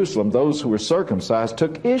to Jerusalem, those who were circumcised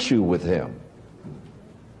took issue with him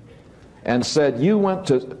and said, you went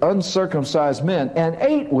to uncircumcised men and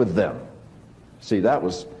ate with them. See, that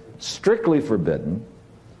was strictly forbidden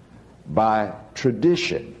by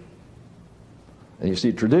tradition. And you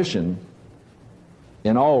see, tradition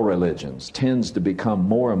in all religions tends to become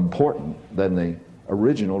more important than the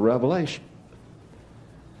original revelation.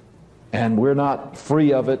 And we're not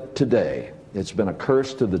free of it today. It's been a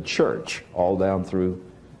curse to the church all down through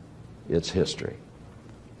its history.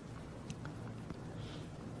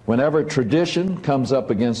 Whenever tradition comes up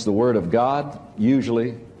against the Word of God,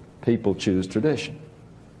 usually people choose tradition.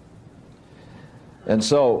 And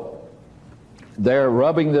so they're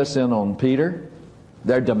rubbing this in on Peter.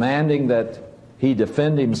 They're demanding that he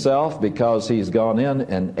defend himself because he's gone in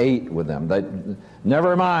and ate with them.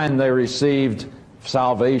 Never mind they received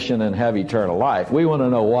salvation and have eternal life. We want to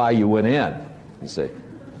know why you went in, you see.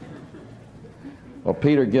 Well,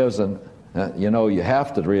 Peter gives you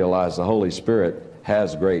have to realize the Holy Spirit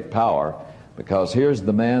has great power, because here's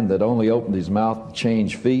the man that only opened his mouth to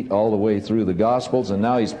change feet all the way through the Gospels, and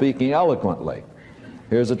now he's speaking eloquently.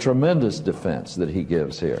 Here's a tremendous defense that he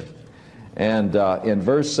gives here. And in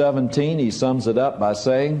verse 17, he sums it up by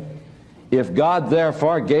saying, if God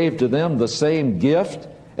therefore gave to them the same gift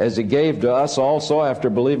as he gave to us also after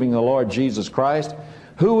believing the Lord Jesus Christ,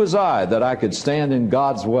 who was I that I could stand in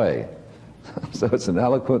God's way? So it's an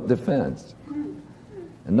eloquent defense.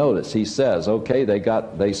 And notice, he says, okay,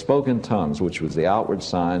 they spoke in tongues, which was the outward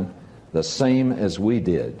sign, the same as we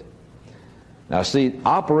did. Now see,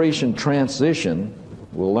 Operation Transition,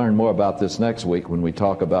 we'll learn more about this next week when we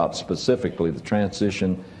talk about specifically the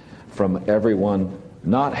transition from everyone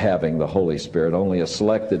not having the Holy Spirit, only a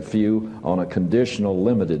selected few on a conditional,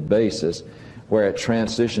 limited basis, where it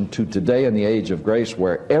transitioned to today in the age of grace,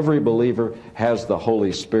 where every believer has the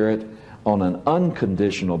Holy Spirit on an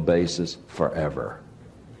unconditional basis forever.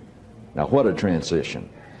 Now, what a transition.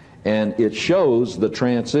 And it shows the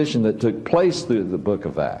transition that took place through the book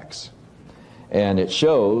of Acts. And it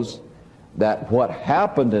shows that what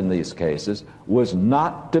happened in these cases was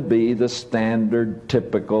not to be the standard,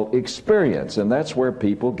 typical experience. And that's where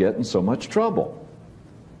people get in so much trouble.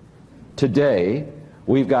 Today,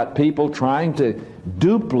 we've got people trying to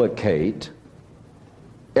duplicate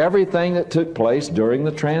everything that took place during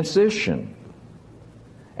the transition.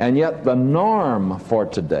 And yet the norm for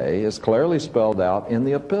today is clearly spelled out in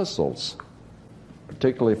the epistles,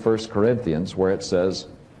 particularly 1 Corinthians, where it says,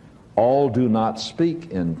 all do not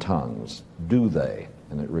speak in tongues, do they?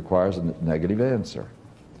 And it requires a negative answer.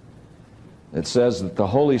 It says that the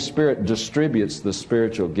Holy Spirit distributes the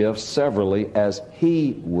spiritual gifts severally as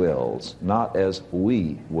He wills, not as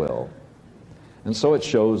we will. And so it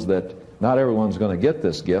shows that not everyone's going to get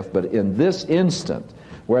this gift, but in this instant,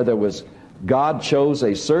 where God chose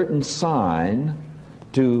a certain sign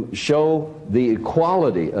to show the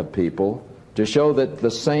equality of people, to show that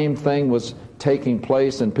the same thing was taking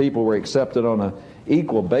place and people were accepted on an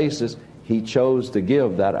equal basis, He chose to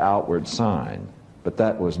give that outward sign. But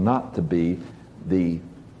that was not to be the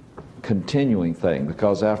continuing thing,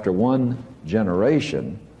 because after one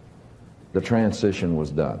generation, the transition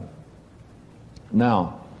was done.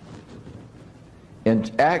 Now,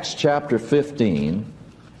 in Acts chapter 15,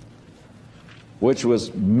 which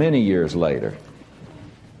was many years later,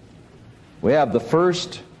 we have the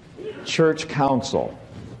first church council.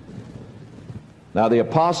 Now, the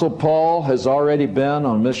Apostle Paul has already been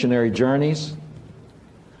on missionary journeys.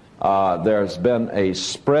 There's been a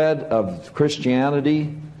spread of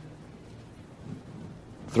Christianity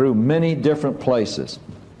through many different places.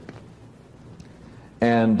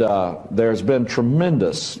 And there's been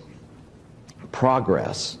tremendous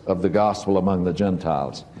progress of the gospel among the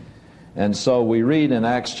Gentiles. And so we read in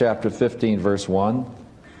Acts chapter 15, verse 1,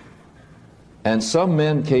 and some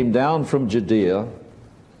men came down from Judea,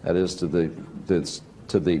 that is to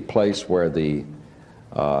the place where the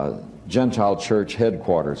Gentile church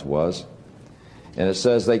headquarters was. And it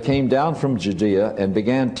says, they came down from Judea and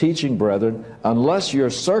began teaching, brethren, unless you're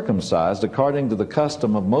circumcised according to the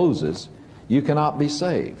custom of Moses, you cannot be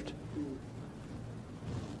saved.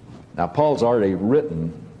 Now, Paul's already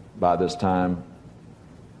written by this time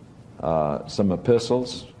some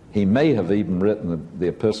epistles. He may have even written the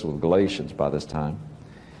epistle of Galatians by this time.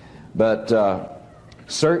 But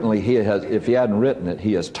certainly, if he hadn't written it,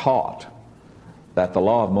 he has taught that the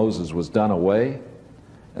law of Moses was done away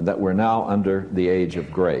and that we're now under the age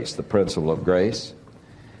of grace, the principle of grace.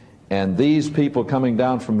 And these people coming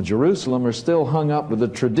down from Jerusalem are still hung up with the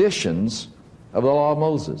traditions of the law of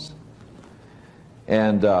Moses.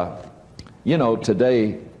 And,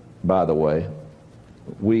 today, by the way,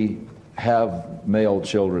 we have male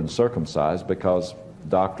children circumcised because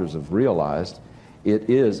doctors have realized it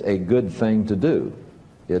is a good thing to do.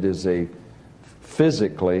 It is a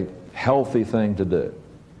physically healthy thing to do.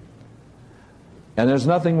 And there's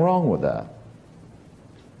nothing wrong with that.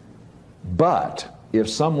 But if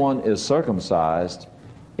someone is circumcised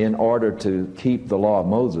in order to keep the law of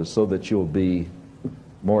Moses so that you'll be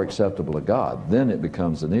more acceptable to God, then it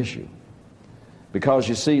becomes an issue. Because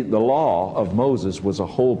you see, the law of Moses was a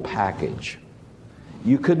whole package.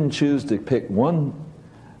 You couldn't choose to pick one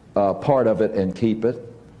part of it and keep it.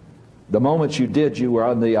 The moment you did, you were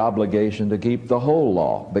under the obligation to keep the whole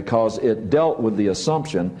law, because it dealt with the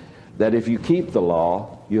assumption that if you keep the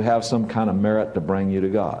law, you have some kind of merit to bring you to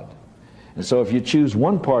God. And so if you choose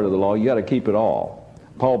one part of the law, you got to keep it all.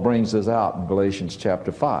 Paul brings this out in Galatians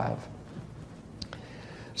chapter 5.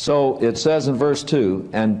 So it says in verse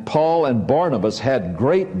 2, and Paul and Barnabas had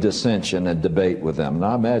great dissension and debate with them.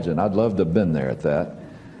 Now imagine, I'd love to have been there at that.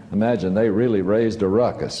 Imagine they really raised a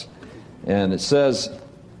ruckus. And it says,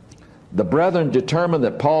 the brethren determined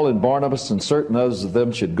that Paul and Barnabas and certain others of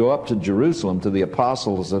them should go up to Jerusalem to the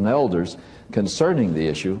apostles and elders concerning the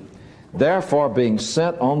issue. Therefore, being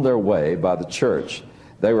sent on their way by the church,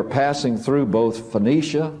 they were passing through both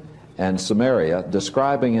Phoenicia and Samaria,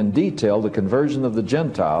 describing in detail the conversion of the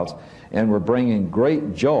Gentiles, and were bringing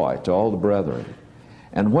great joy to all the brethren.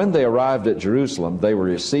 And when they arrived at Jerusalem, they were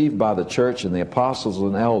received by the church and the apostles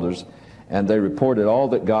and elders, and they reported all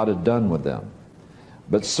that God had done with them.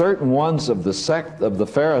 But certain ones of the sect of the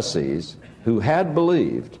Pharisees, who had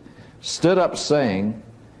believed, stood up saying,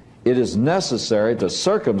 it is necessary to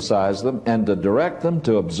circumcise them and to direct them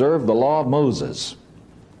to observe the law of Moses.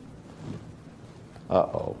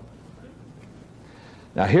 Uh-oh.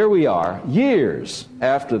 Now here we are, years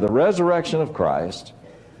after the resurrection of Christ,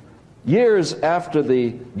 years after the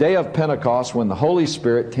day of Pentecost when the Holy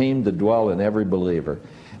Spirit came to dwell in every believer,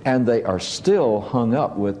 and they are still hung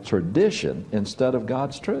up with tradition instead of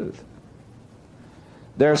God's truth.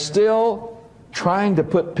 They're still trying to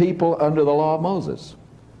put people under the law of Moses.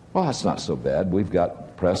 Well, that's not so bad. We've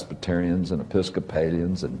got Presbyterians and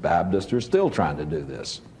Episcopalians and Baptists who are still trying to do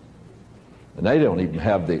this. And they don't even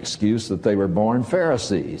have the excuse that they were born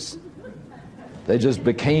Pharisees. They just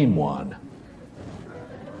became one.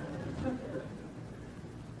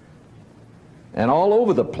 And all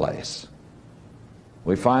over the place,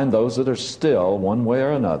 we find those that are still, one way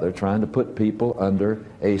or another, trying to put people under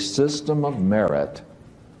a system of merit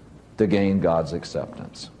to gain God's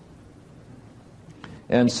acceptance.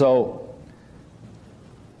 And so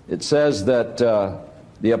it says that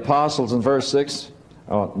the apostles in verse 6,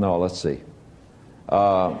 oh no, let's see.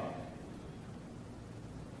 The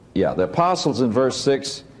apostles in verse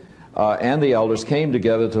 6 and the elders came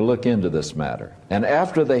together to look into this matter. And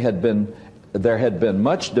after there had been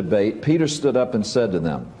much debate, Peter stood up and said to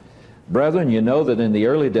them, brethren, you know that in the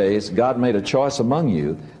early days God made a choice among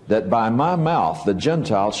you that by my mouth the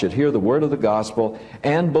Gentiles should hear the word of the gospel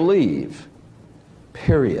and believe.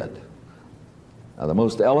 Period. Now, the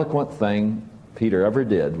most eloquent thing Peter ever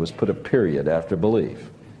did was put a period after belief,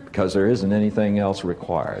 because there isn't anything else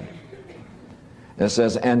required. And it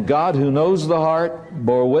says, and God, who knows the heart,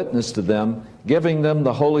 bore witness to them, giving them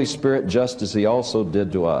the Holy Spirit just as he also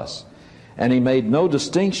did to us. And he made no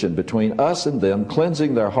distinction between us and them,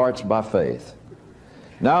 cleansing their hearts by faith.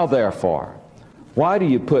 Now therefore, why do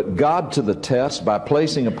you put God to the test by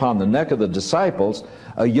placing upon the neck of the disciples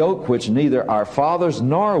a yoke which neither our fathers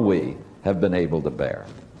nor we have been able to bear?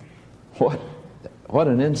 What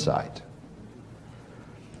an insight.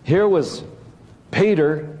 Here was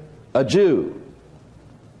Peter, a Jew,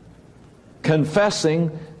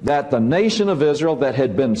 confessing that the nation of Israel that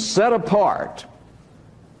had been set apart,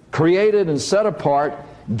 created and set apart,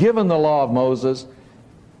 given the law of Moses,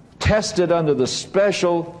 tested under the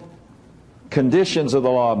special conditions of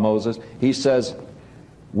the law of Moses, he says,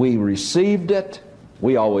 we received it,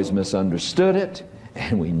 we always misunderstood it,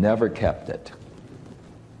 and we never kept it.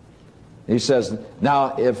 He says,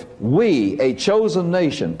 now if we, a chosen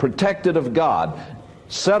nation, protected of God,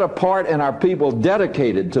 set apart and our people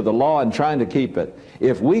dedicated to the law and trying to keep it,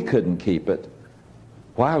 if we couldn't keep it,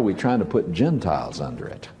 why are we trying to put Gentiles under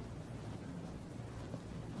it?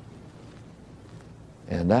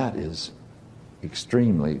 And that is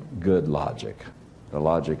extremely good logic, the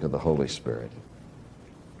logic of the Holy Spirit.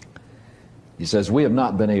 He says, we have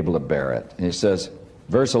not been able to bear it. And he says,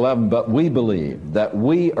 verse 11, but we believe that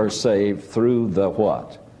we are saved through the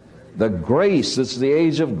what? The grace, it's the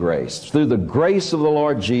age of grace, through the grace of the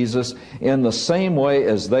Lord Jesus, in the same way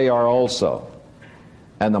as they are also.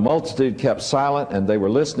 And the multitude kept silent, and they were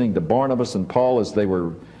listening to Barnabas and Paul as they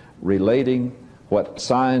were relating what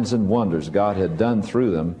signs and wonders God had done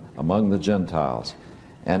through them among the Gentiles.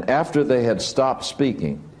 And after they had stopped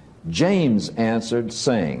speaking, James answered,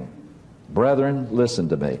 saying, brethren, listen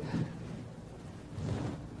to me.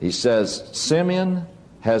 He says, Simeon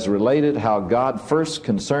has related how God first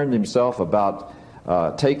concerned himself about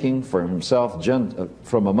taking for himself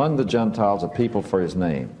from among the Gentiles a people for his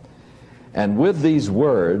name. And with these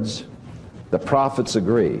words, the prophets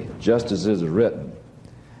agree, just as it is written.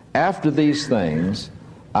 After these things,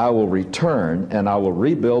 I will return and I will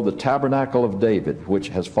rebuild the tabernacle of David, which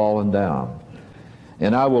has fallen down.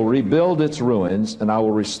 And I will rebuild its ruins and I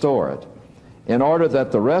will restore it, in order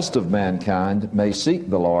that the rest of mankind may seek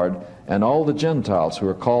the Lord, and all the Gentiles who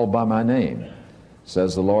are called by my name,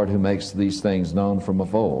 says the Lord who makes these things known from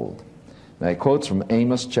of old. Now he quotes from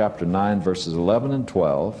Amos chapter 9, verses 11 and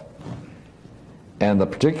 12. And the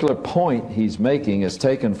particular point he's making is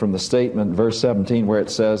taken from the statement, verse 17, where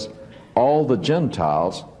it says, all the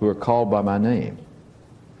Gentiles who are called by my name.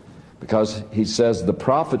 Because he says the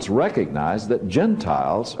prophets recognize that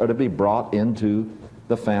Gentiles are to be brought into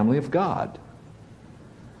the family of God.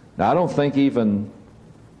 Now, I don't think even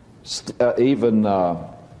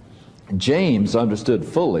James understood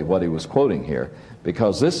fully what he was quoting here,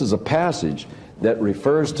 because this is a passage that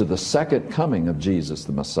refers to the second coming of Jesus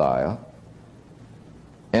the Messiah,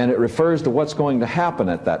 and it refers to what's going to happen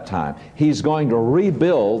at that time. He's going to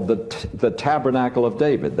rebuild the tabernacle of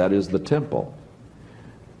David, that is the temple,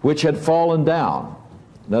 which had fallen down.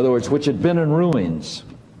 In other words, which had been in ruins.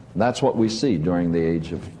 And that's what we see during the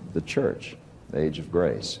age of the church, the age of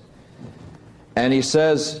grace. And he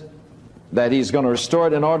says that he's going to restore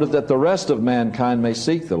it in order that the rest of mankind may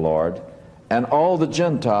seek the Lord, and all the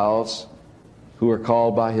Gentiles who are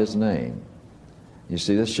called by his name. You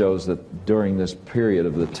see, this shows that during this period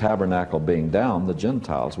of the tabernacle being down, the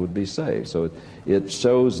Gentiles would be saved. So it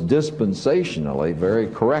shows dispensationally, very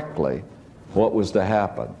correctly, what was to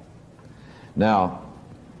happen. Now,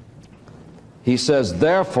 he says,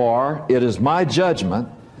 therefore, it is my judgment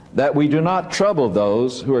that we do not trouble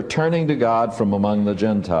those who are turning to God from among the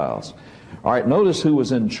Gentiles. All right, notice who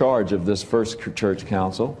was in charge of this first church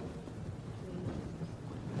council.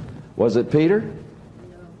 Was it Peter?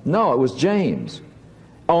 No, it was James.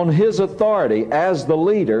 On his authority as the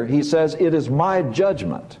leader, he says, it is my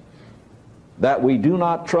judgment that we do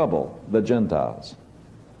not trouble the Gentiles.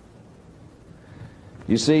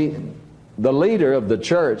 You see, the leader of the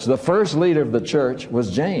church, the first leader of the church, was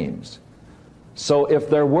James. So if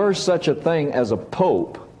there were such a thing as a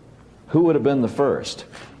pope, who would have been the first?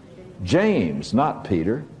 James, not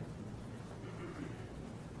Peter.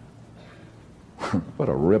 What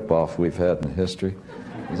a rip-off we've had in history.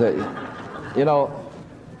 You know,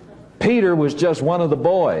 Peter was just one of the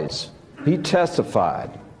boys. He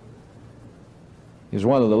testified. He was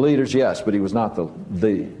one of the leaders, yes, but he was not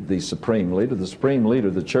the supreme leader. The supreme leader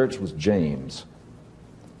of the church was James.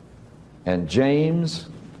 And James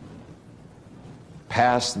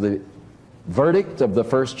passed the verdict of the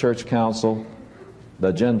first church council: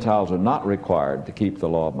 the Gentiles are not required to keep the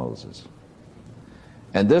law of Moses.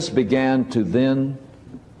 And this began to then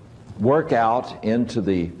work out into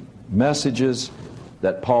the messages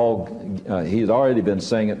that Paul, he had already been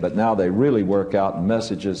saying it, but now they really work out in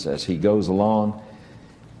messages as he goes along.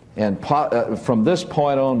 And from this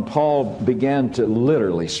point on, Paul began to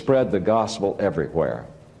literally spread the gospel everywhere,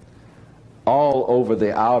 all over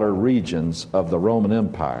the outer regions of the Roman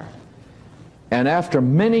Empire. And after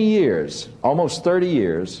many years, almost 30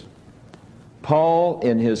 years, Paul,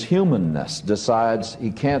 in his humanness, decides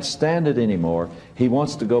he can't stand it anymore. He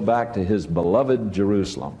wants to go back to his beloved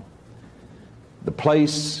Jerusalem, the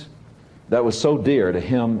place that was so dear to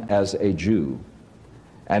him as a Jew.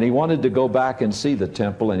 And he wanted to go back and see the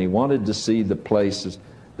temple, and he wanted to see the places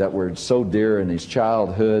that were so dear in his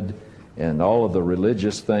childhood and all of the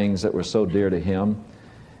religious things that were so dear to him.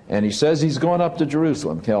 And he says he's going up to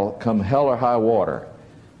Jerusalem, come hell or high water.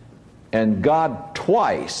 And God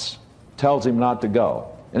twice tells him not to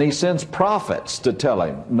go. And he sends prophets to tell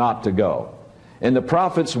him not to go. And the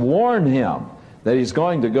prophets warn him that he's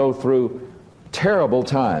going to go through terrible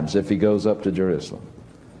times if he goes up to Jerusalem.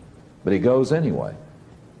 But he goes anyway.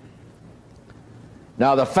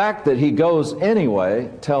 Now, the fact that he goes anyway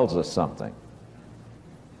tells us something.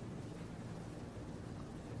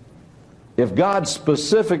 If God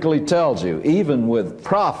specifically tells you, even with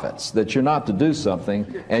prophets, that you're not to do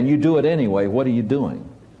something, and you do it anyway, what are you doing?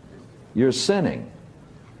 You're sinning.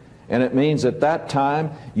 And it means at that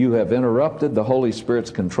time you have interrupted the Holy Spirit's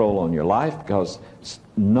control on your life, because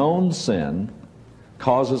known sin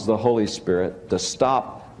causes the Holy Spirit to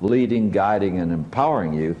stop leading, guiding, and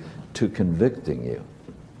empowering you to convicting you.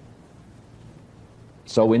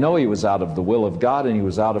 So we know he was out of the will of God, and he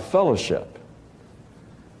was out of fellowship.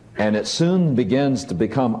 And it soon begins to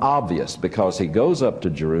become obvious, because he goes up to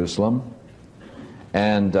Jerusalem.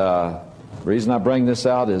 And the reason I bring this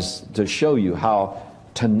out is to show you how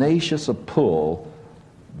tenacious a pull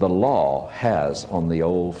the law has on the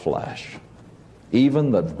old flesh.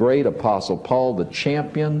 Even the great apostle Paul, the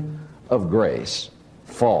champion of grace,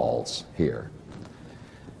 falls here.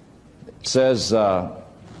 It says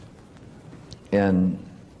in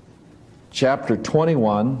chapter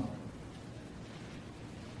 21,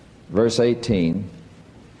 verse 18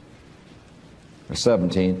 or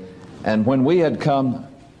 17, and when we had come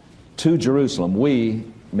to Jerusalem, we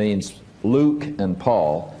means Luke and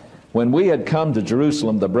Paul, when we had come to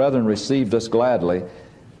Jerusalem, the brethren received us gladly.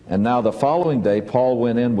 And now the following day, Paul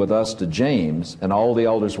went in with us to James, and all the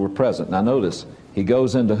elders were present. Now notice, He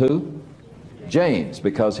goes into who? James,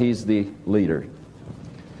 because he's the leader.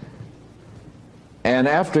 And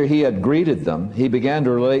after he had greeted them, he began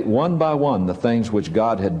to relate one by one the things which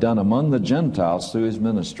God had done among the Gentiles through his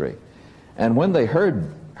ministry. And when they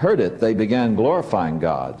heard it, they began glorifying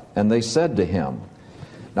God. And they said to him,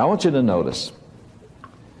 now I want you to notice,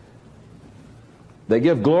 they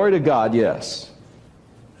give glory to God, yes.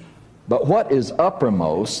 But what is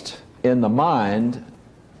uppermost in the mind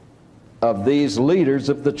of these leaders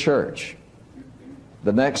of the church?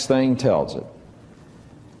 The next thing tells it.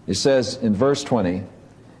 It says in verse 20,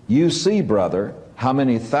 you see, brother, how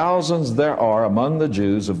many thousands there are among the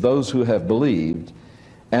Jews of those who have believed,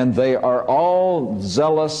 and they are all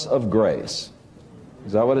zealous of grace.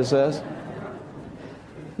 Is that what it says?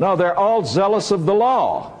 No, they're all zealous of the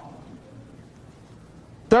law.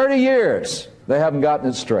 30 years, they haven't gotten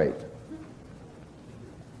it straight.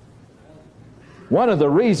 One of the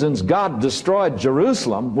reasons God destroyed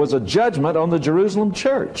Jerusalem was a judgment on the Jerusalem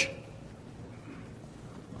church,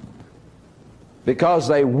 because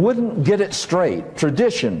they wouldn't get it straight.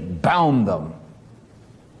 Tradition bound them.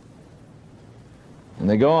 And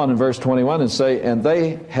they go on in verse 21 and say, and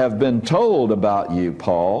they have been told about you,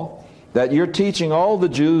 Paul, that you're teaching all the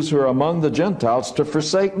Jews who are among the Gentiles to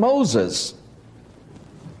forsake Moses.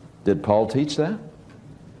 Did Paul teach that?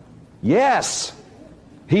 Yes,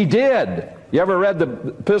 he did. You ever read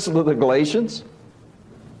the Epistle to the Galatians?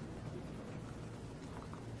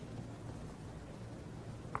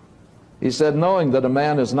 He said, knowing that a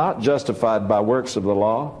man is not justified by works of the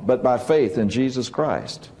law, but by faith in Jesus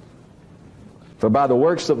Christ. For by the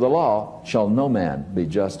works of the law shall no man be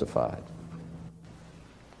justified.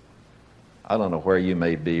 I don't know where you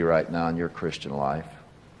may be right now in your Christian life.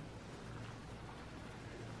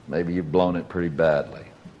 Maybe you've blown it pretty badly.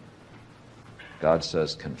 God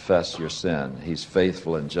says, confess your sin. He's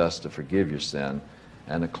faithful and just to forgive your sin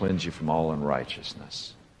and to cleanse you from all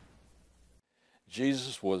unrighteousness.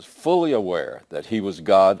 Jesus was fully aware that he was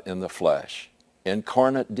God in the flesh,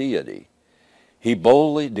 incarnate deity. He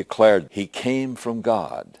boldly declared he came from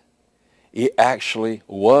God. He actually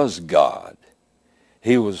was God.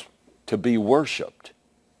 He was to be worshiped.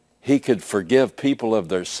 He could forgive people of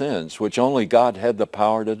their sins, which only God had the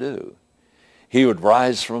power to do. He would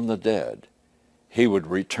rise from the dead. He would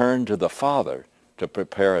return to the Father to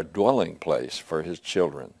prepare a dwelling place for his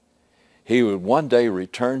children. He would one day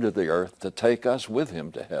return to the earth to take us with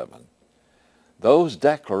him to heaven. Those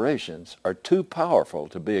declarations are too powerful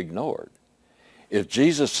to be ignored. If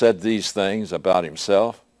Jesus said these things about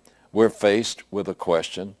himself, we're faced with a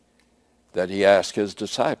question that he asked his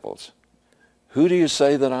disciples. Who do you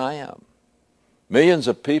say that I am? Millions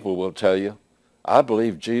of people will tell you, I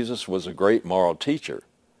believe Jesus was a great moral teacher,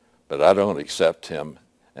 but I don't accept him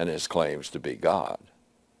and his claims to be God.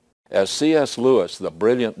 As C.S. Lewis, the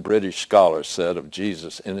brilliant British scholar, said of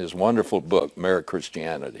Jesus in his wonderful book, Mere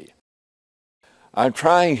Christianity, I'm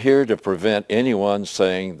trying here to prevent anyone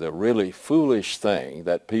saying the really foolish thing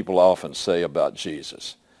that people often say about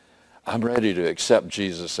Jesus. I'm ready to accept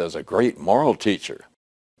Jesus as a great moral teacher,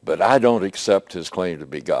 but I don't accept his claim to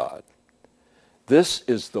be God. This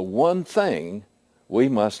is the one thing we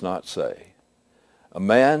must not say. A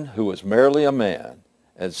man who was merely a man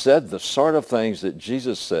and said the sort of things that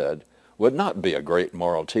Jesus said would not be a great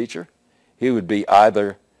moral teacher. He would be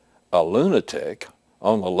either a lunatic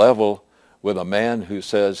on the level with a man who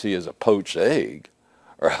says he is a poached egg,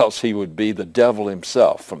 or else he would be the devil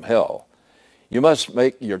himself from hell. You must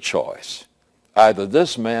make your choice. Either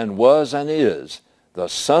this man was and is the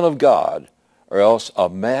Son of God, or else a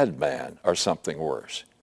madman or something worse.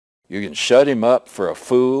 You can shut him up for a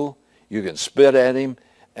fool, you can spit at him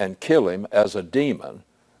and kill him as a demon,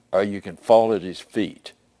 or you can fall at his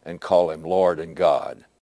feet and call him Lord and God.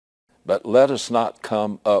 But let us not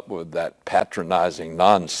come up with that patronizing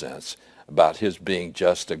nonsense about his being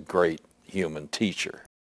just a great human teacher.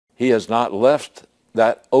 He has not left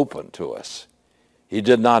that open to us. He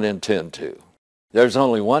did not intend to. There's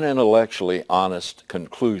only one intellectually honest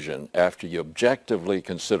conclusion after you objectively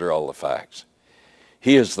consider all the facts.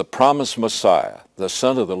 He is the promised Messiah, the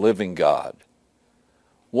Son of the living God.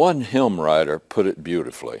 One hymn writer put it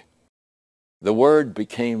beautifully. The Word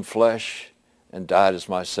became flesh and died as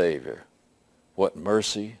my Savior. What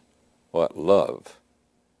mercy, what love,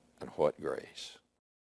 and what grace.